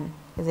African man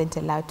isn't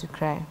allowed to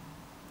cry.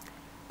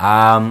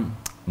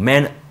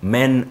 Men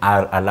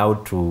are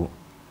allowed to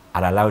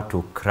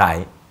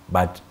cry,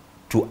 but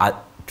they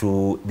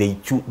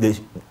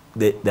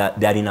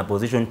are in a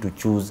position to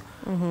choose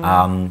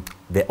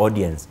the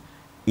audience.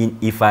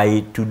 If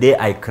today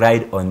I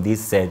cried on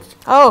this set,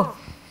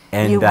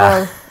 and you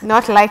will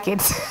not like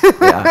it.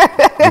 Yeah,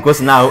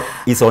 because now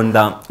it's on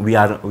we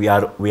are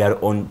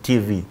on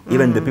TV.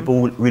 Even the people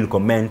who will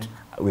comment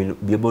will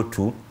be able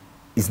to.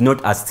 It's not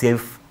a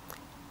safe.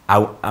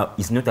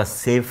 It's not a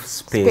safe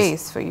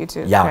space for you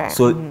to cry.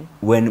 So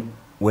when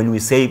I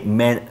say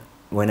men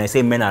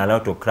are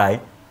allowed to cry,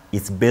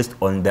 it's based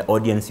on the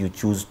audience you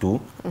choose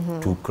to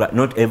cry.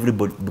 Not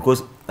everybody,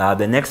 because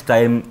the next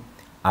time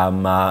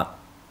my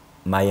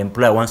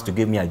employer wants to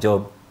give me a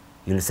job,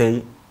 you'll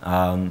say,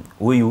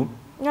 huyu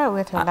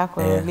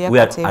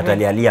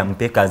atalialia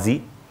mpe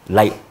kazi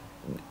light,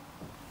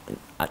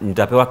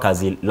 nitapewa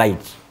kazi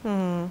light.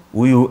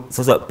 Huyu,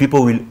 so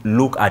people will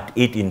look at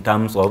it in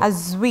terms of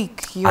as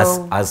weak,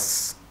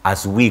 as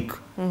weak.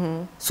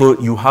 So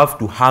you have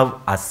to have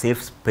a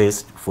safe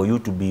space for you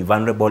to be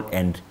vulnerable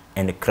and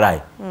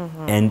cry.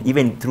 And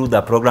even through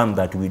the program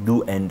that we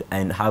do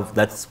and have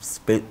that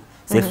safe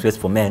space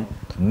for men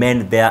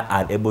there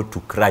are able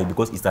to cry,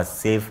 because it's a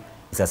safe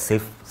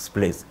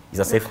place. It's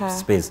a safe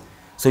space.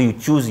 So you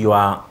choose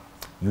your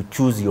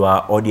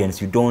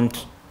audience. You don't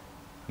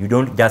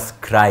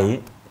just cry.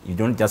 You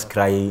don't just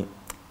cry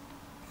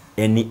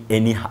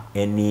anyhow.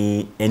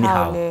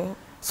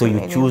 So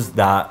you choose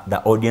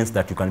the audience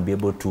that you can be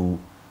able to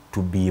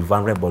be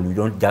vulnerable. You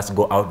don't just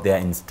go out there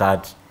and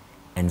start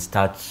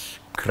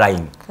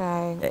crying.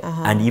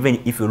 And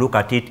even if you look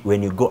at it,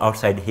 when you go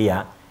outside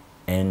here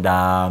and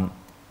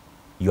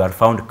you are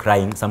found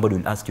crying, somebody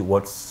will ask you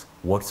what's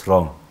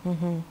wrong.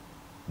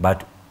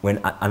 But when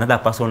another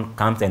person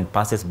comes and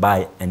passes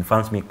by and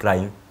finds me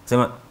crying,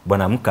 sema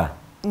bwana amka.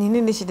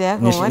 Nini shida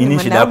yako? Nini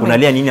shida yako?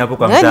 Unalia nini hapo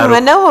kwa mtaro?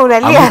 Mwanaume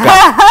unalia.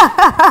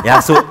 Yeah,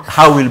 so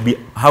how will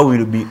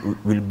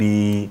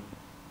be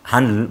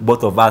handled?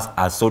 Both of us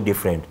are so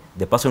different.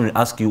 The person will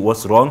ask you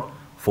what's wrong.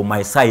 For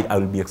my side, I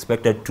will be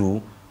expected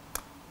to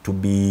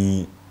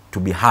be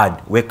heard.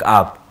 Wake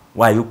up.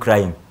 Why are you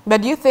crying?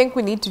 But do you think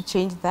we need to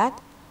change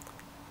that?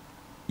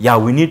 Yeah,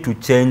 we need to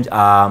change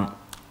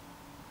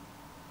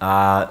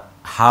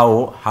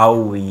how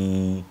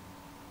we,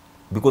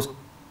 because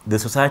the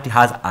society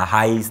has a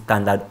high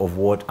standard of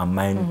what a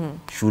man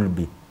should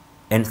be,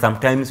 and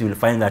sometimes you'll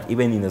find that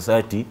even in the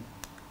society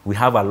we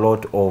have a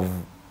lot of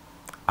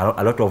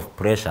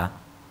pressure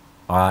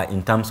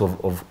in terms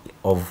of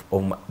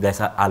there's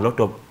a lot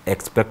of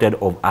expected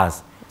of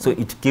us. So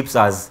it keeps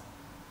us,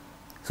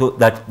 so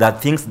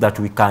that things that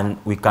we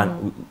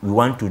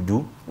want to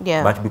do,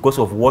 but because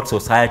of what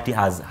society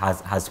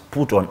has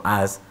put on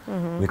us,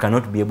 we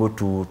cannot be able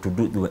to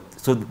do.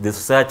 So the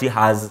society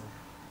has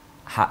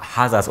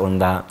us on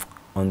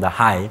the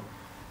high,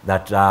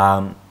 that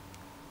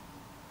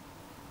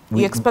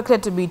we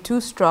expected to be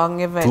too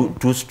strong, even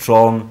too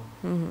strong,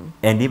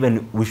 and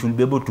even we should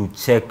be able to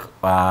check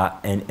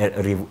and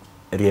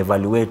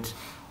reevaluate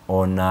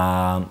on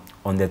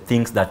the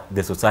things that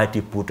the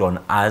society put on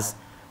us,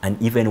 and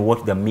even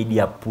what the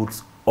media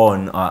puts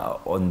on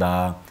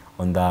the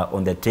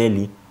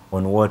telly,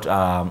 on what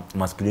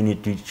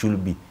masculinity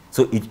should be.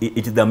 So it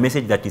is the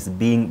message that is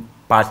being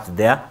passed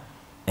there,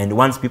 And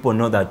once people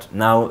know that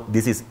now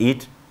this is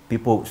it,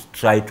 people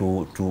try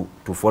to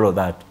follow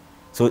that.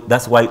 So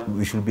that's why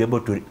we should be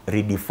able to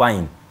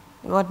redefine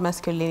what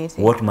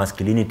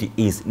masculinity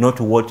is, not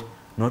what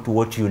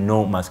you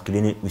know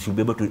masculinity. We should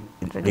be able to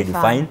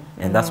redefine,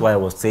 and that's why I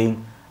was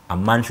saying a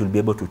man should be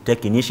able to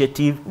take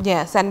initiative.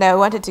 Yes, and I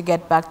wanted to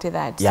get back to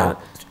that. Yeah,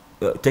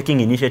 so, taking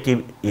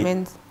initiative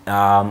means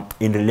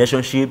in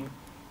relationship,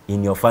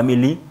 in your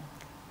family.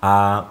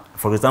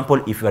 For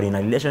example, if you are in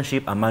a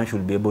relationship, a man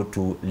should be able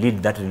to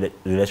lead that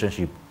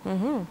relationship.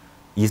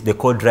 He's the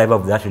co-driver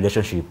of that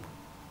relationship.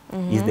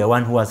 He's the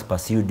one who has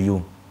pursued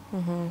you.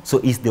 So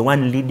he's the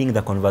one leading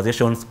the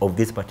conversations of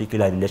this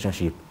particular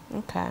relationship.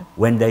 Okay.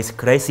 When there is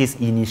crisis,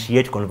 he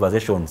initiates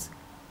conversations.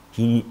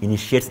 He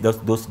initiates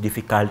those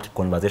difficult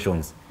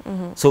conversations.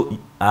 So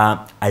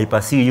I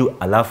pursue you,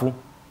 alafu.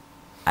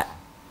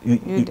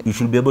 You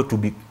should be able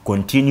to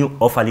continue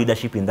offer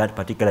leadership in that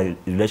particular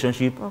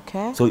relationship.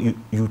 Okay. So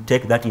you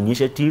take that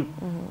initiative.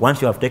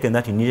 Once you have taken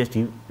that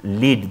initiative,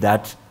 lead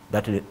that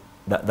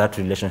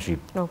relationship.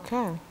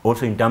 Okay.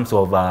 Also in terms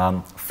of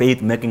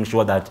faith, making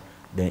sure that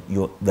the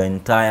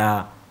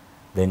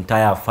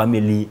entire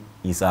family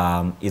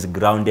is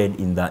grounded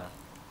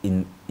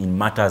in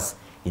matters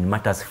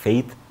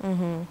faith,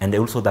 and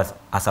also that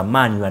as a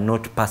man you are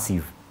not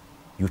passive.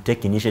 You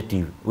take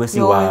initiative.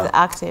 You're always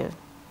active.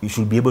 You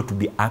should be able to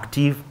be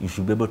active. You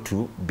should be able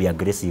to be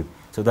aggressive.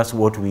 So that's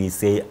what we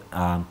say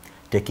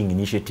taking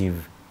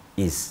initiative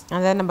is.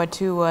 And then number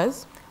 2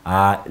 was?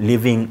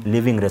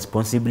 Living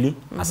responsibly.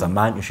 As a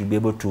man, you should be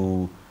able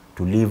to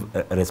live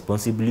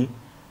responsibly.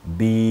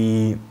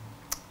 Be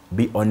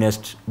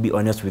honest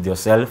with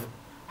yourself.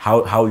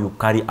 How you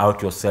carry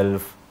out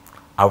yourself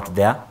out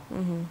there.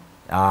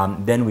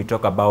 Then we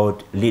talk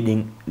about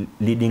leading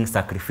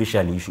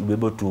sacrificially. You should be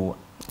able to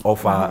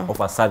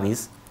offer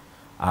service.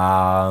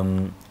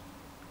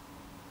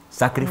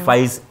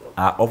 Sacrifice,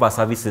 offer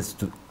services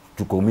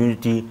to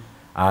community,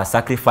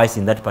 sacrifice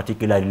in that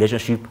particular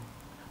relationship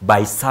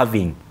by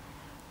serving.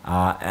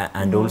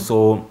 And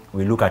also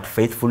we look at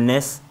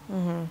faithfulness.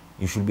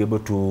 You should be able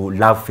to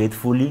love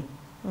faithfully.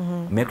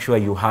 Make sure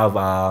you have,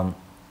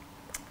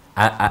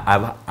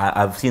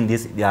 I've seen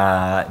this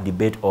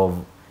debate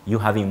of you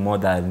having more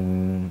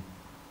than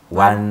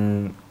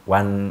one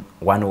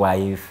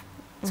wife.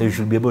 So you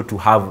should be able to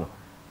have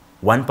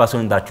one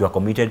person that you are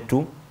committed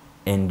to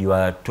and you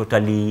are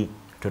totally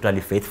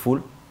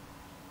faithful.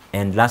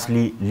 And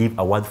lastly, leave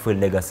a worthwhile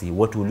legacy.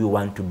 What will you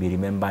want to be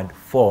remembered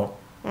for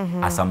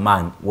as a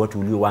man? What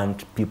will you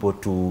want people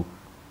to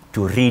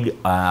read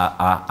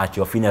at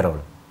your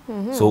funeral?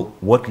 So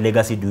what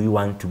legacy do you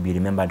want to be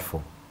remembered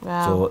for?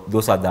 Wow. So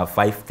those are the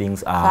 5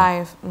 things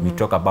we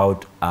talk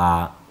about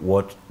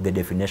what the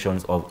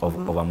definitions of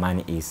a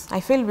man is.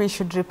 I feel we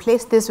should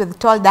replace this with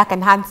tall, dark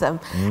and handsome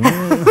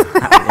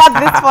at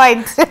this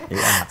point.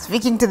 Yeah.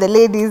 Speaking to the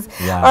ladies.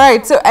 Yeah. All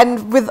right, so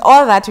and with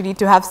all that you need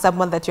to have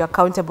someone that you're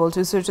accountable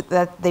to, so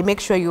that they make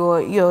sure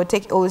you're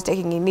always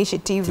taking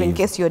initiative. In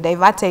case you're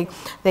diverting,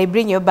 they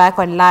bring you back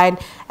online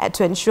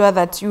to ensure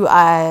that you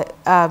are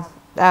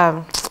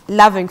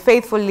loving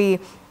faithfully,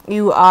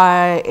 you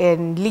are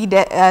in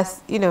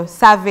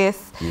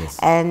service, yes,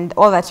 and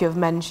all that you've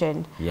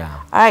mentioned.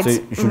 Yeah. All right. So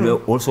you should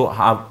also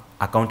have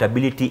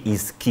accountability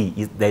is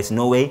key. There's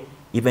no way,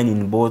 even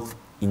in both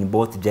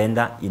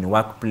gender, in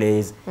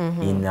workplace,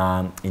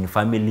 in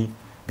family,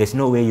 there's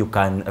no way you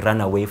can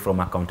run away from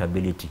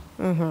accountability.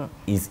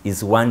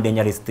 Is one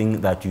dangerous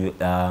thing that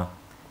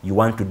you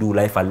want to do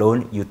life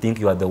alone. You think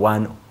you are the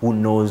one who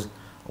knows,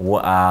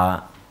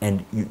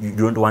 and you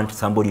don't want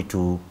somebody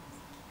to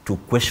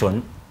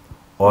question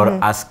or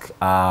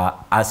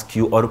ask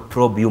you or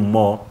probe you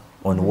more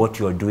on what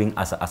you're doing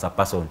as a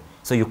person.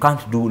 So you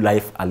can't do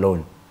life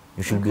alone.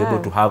 You should be able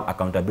to have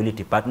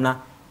accountability partner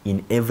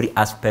in every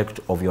aspect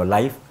of your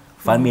life,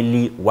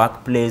 family,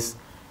 workplace,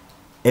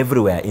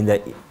 everywhere in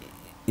the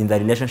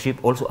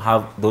relationship. Also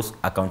have those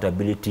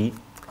accountability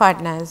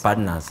partners.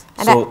 And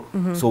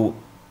so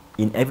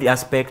in every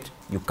aspect,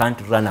 you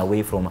can't run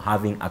away from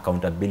having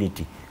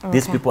accountability.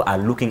 These people are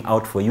looking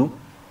out for you.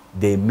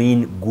 They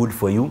mean good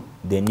for you.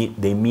 They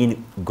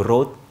mean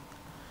growth,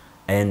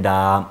 and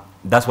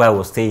that's why I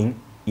was saying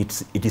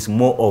it is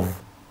more of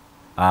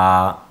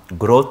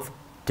growth,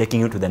 taking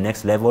you to the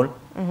next level,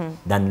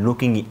 than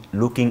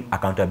looking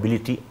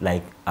accountability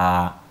like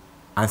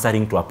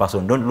answering to a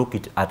person. Don't look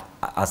at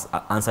as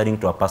answering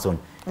to a person.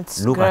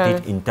 Look at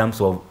it in terms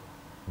of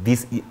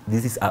this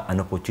is an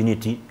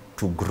opportunity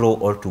to grow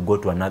or to go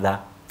to another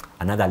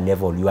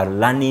level. You are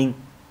learning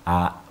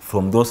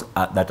from those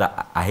that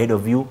are ahead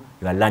of you.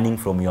 You are learning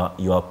from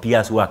your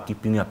peers who are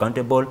keeping you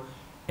accountable,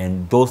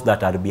 and those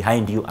that are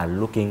behind you are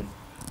looking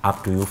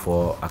up to you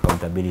for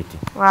accountability.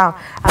 Wow,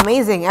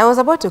 amazing. I was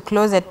about to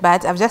close it,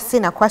 but I've just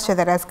seen a question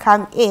that has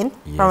come in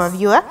from a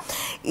viewer.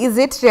 Is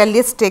it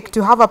realistic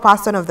to have a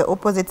person of the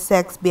opposite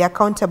sex be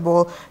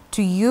accountable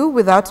to you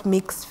without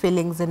mixed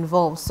feelings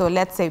involved? So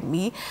let's say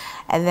me,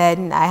 and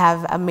then I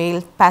have a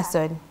male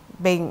person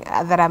being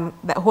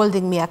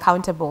holding me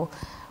accountable.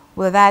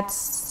 Will that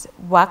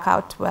work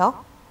out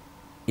well?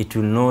 it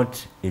will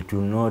not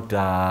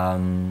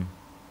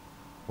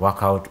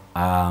work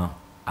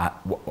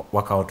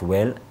out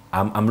well.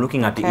 I'm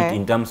looking at it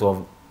in terms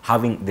of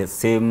having the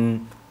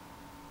same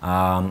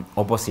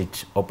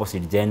opposite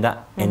gender,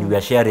 and we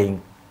are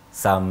sharing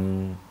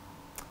some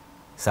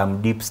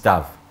deep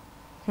stuff.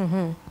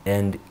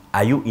 And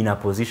are you in a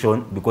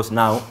position, because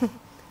now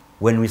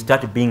when we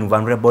start being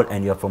vulnerable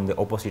and you're from the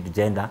opposite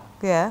gender,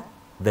 yeah,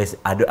 there's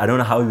I don't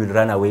know how you will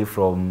run away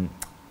from.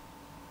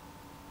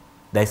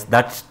 There's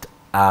that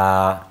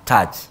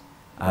touch.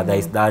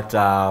 There's that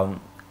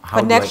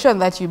connection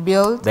that you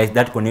build. There's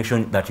that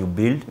connection that you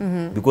build,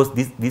 because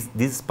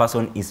this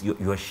person is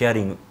you're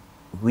sharing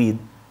with.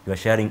 You're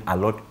sharing a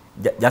lot.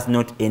 Just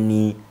not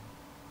any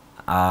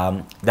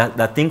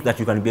the things that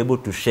you can be able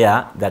to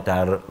share that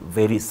are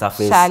very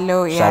surface,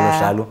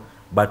 shallow.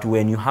 But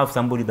when you have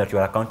somebody that you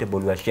are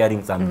accountable, you are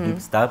sharing some deep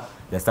stuff.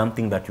 There's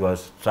something that you are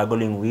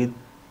struggling with,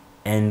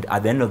 and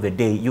at the end of the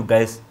day, you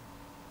guys,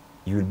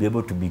 you will be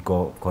able to be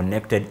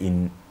connected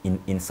in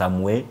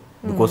some way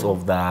because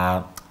of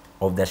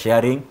the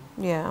sharing.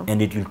 Yeah.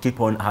 And it will keep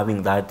on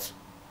having that.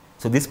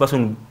 So this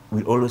person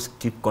will always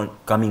keep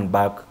coming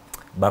back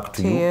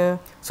to you.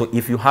 So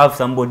if you have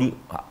somebody,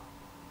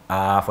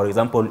 for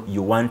example,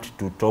 you want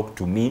to talk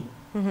to me,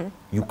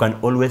 you can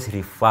always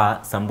refer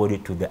somebody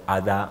to the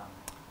other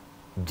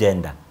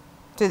gender,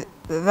 to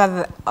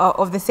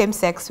of the same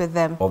sex with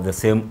them, of the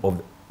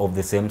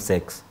same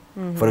sex.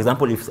 For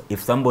example,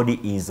 if somebody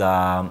is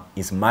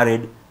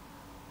married,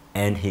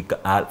 and he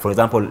for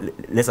example,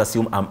 let's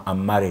assume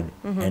I'm married,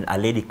 and a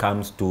lady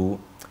comes to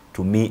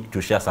me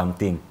to share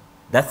something.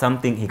 That's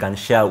something he can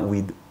share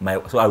with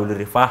so I will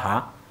refer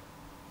her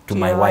to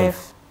my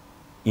wife,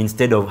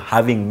 instead of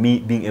having me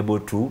being able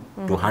to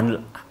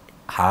handle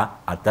her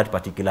at that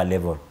particular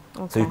level.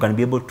 So you can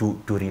be able to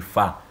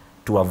refer,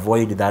 to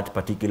avoid that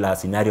particular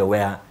scenario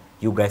where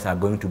you guys are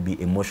going to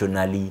be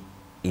emotionally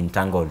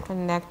entangled.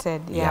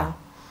 Connected,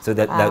 So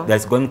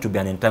there's going to be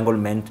an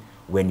entanglement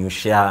when you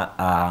share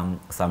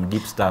some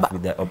deep stuff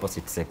with the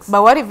opposite sex.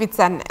 But what if it's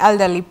an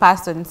elderly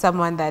person,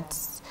 someone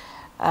that's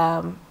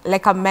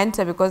like a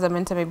mentor, because a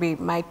mentor maybe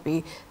might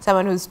be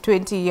someone who's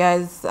 20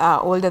 years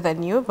older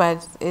than you,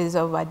 but is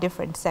of a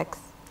different sex?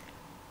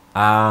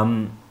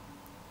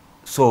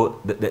 So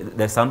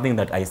there's something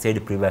that I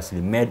said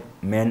previously.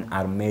 Men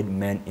are made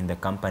men in the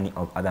company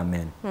of other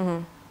men.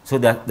 So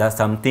there's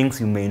some things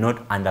you may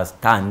not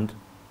understand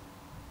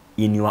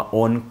in your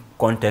own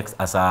context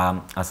as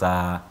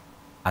a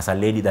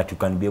lady that you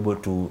can be able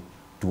to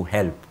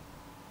help.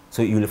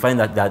 So you will find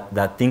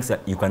that things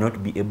that you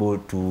cannot be able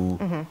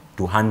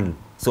to handle.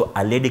 So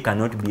a lady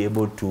cannot be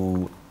able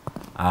to,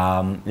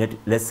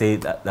 let's say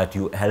that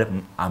you help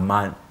a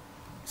man.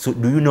 So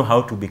do you know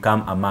how to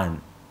become a man?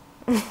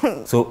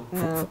 So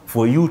no.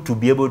 For you to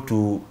be able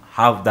to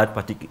have that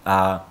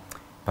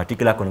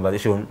particular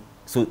conversation,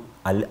 so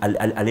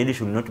a lady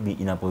should not be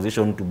in a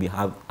position to be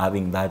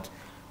having that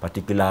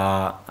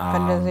particular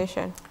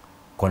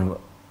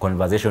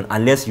conversation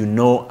unless you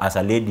know as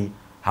a lady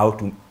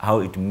how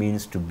it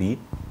means to be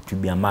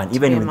a man.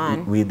 Even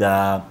with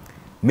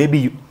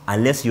maybe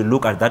unless you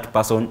look at that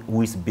person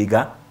who is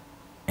bigger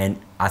and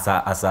as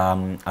a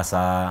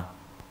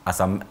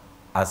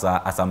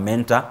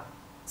mentor,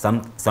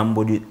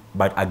 somebody,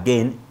 but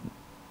again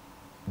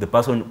the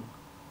person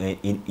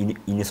in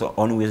his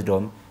own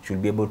wisdom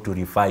should be able to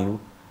refer you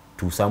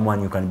to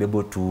someone you can be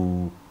able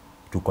to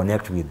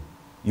connect with.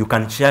 You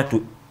can share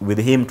with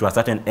him to a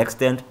certain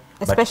extent,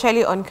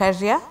 especially on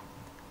career.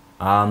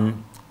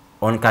 On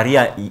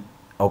career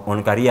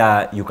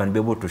you can be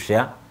able to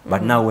share,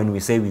 but now when we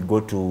say we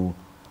go to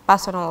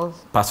personal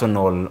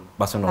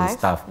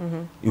stuff,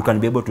 you can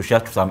be able to share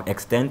to some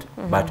extent,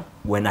 but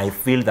when I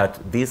feel that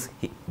this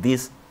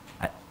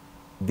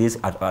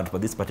at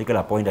this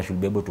particular point I should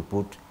be able to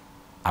put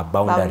a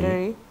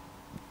boundary.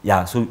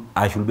 Yeah, so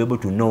I should be able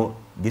to know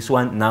this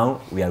one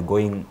now we are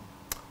going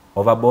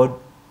overboard,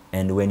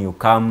 and when you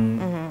come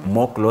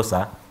more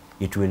closer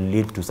it will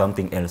lead to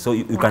something else. So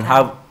you can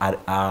have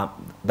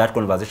that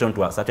conversation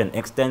to a certain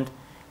extent,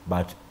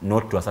 but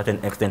not to a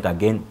certain extent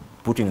again,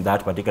 putting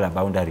that particular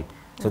boundary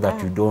so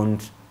that you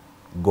don't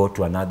go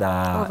to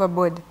another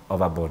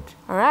overboard.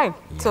 All right.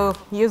 Yeah. So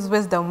use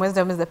wisdom.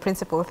 Wisdom is the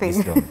principal thing.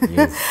 Wisdom,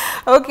 yes.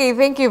 Okay,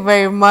 thank you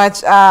very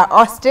much,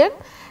 Austin.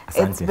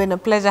 Asante. It's been a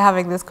pleasure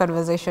having this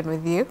conversation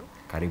with you.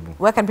 Karibu.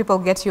 Where can people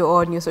get you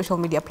on your social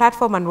media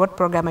platform, and what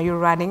program are you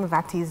running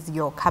that is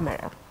your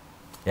camera?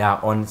 Yeah,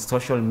 on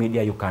social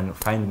media you can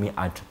find me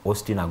at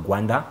Austin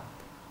Agwanda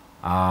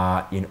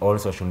in all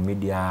social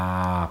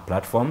media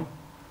platforms.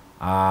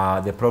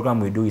 The program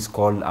we do is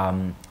called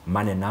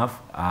Man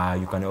Enough.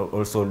 You can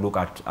also look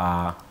at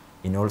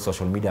in all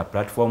social media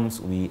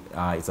platforms.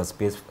 It's a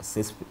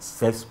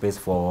safe space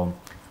for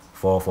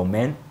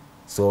men.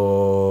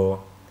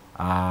 So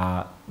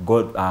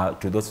go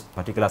to those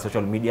particular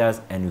social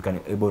medias, and you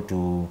can able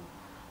to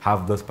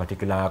have those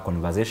particular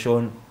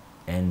conversation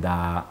and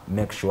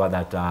make sure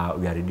that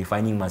we are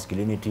redefining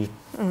masculinity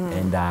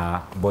and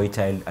boy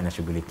child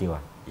anashughulikiwa.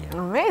 Yeah.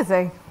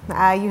 Amazing.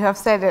 You have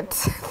said it.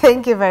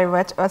 Thank you very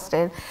much,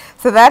 Austin.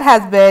 So that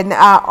has been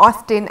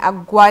Austin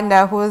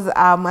Agwanda, who's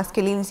a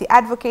masculinity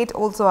advocate,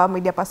 also a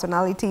media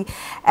personality,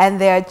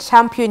 and they're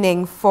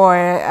championing for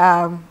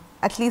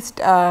at least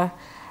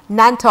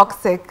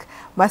non-toxic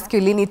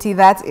masculinity.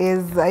 That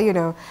is,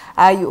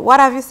 what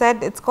have you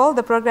said it's called,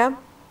 the program?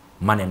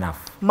 Man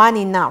Enough. Man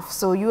Enough.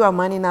 So you are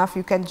man enough.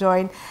 You can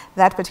join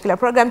that particular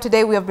program.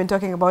 Today we have been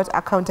talking about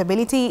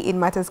accountability in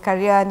matters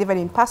career and even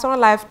in personal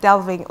life,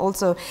 delving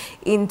also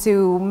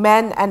into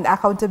men and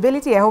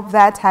accountability. I hope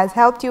that has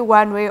helped you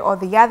one way or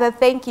the other.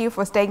 Thank you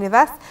for staying with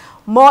us.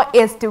 More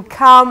is to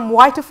come.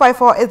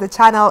 Y254 is the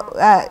channel.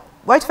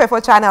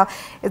 Y254 channel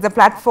is a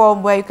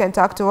platform where you can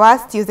talk to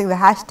us using the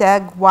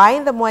hashtag Y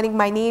in the morning.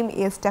 My name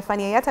is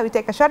Stephanie Ayata. We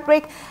take a short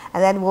break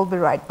and then we'll be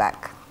right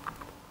back.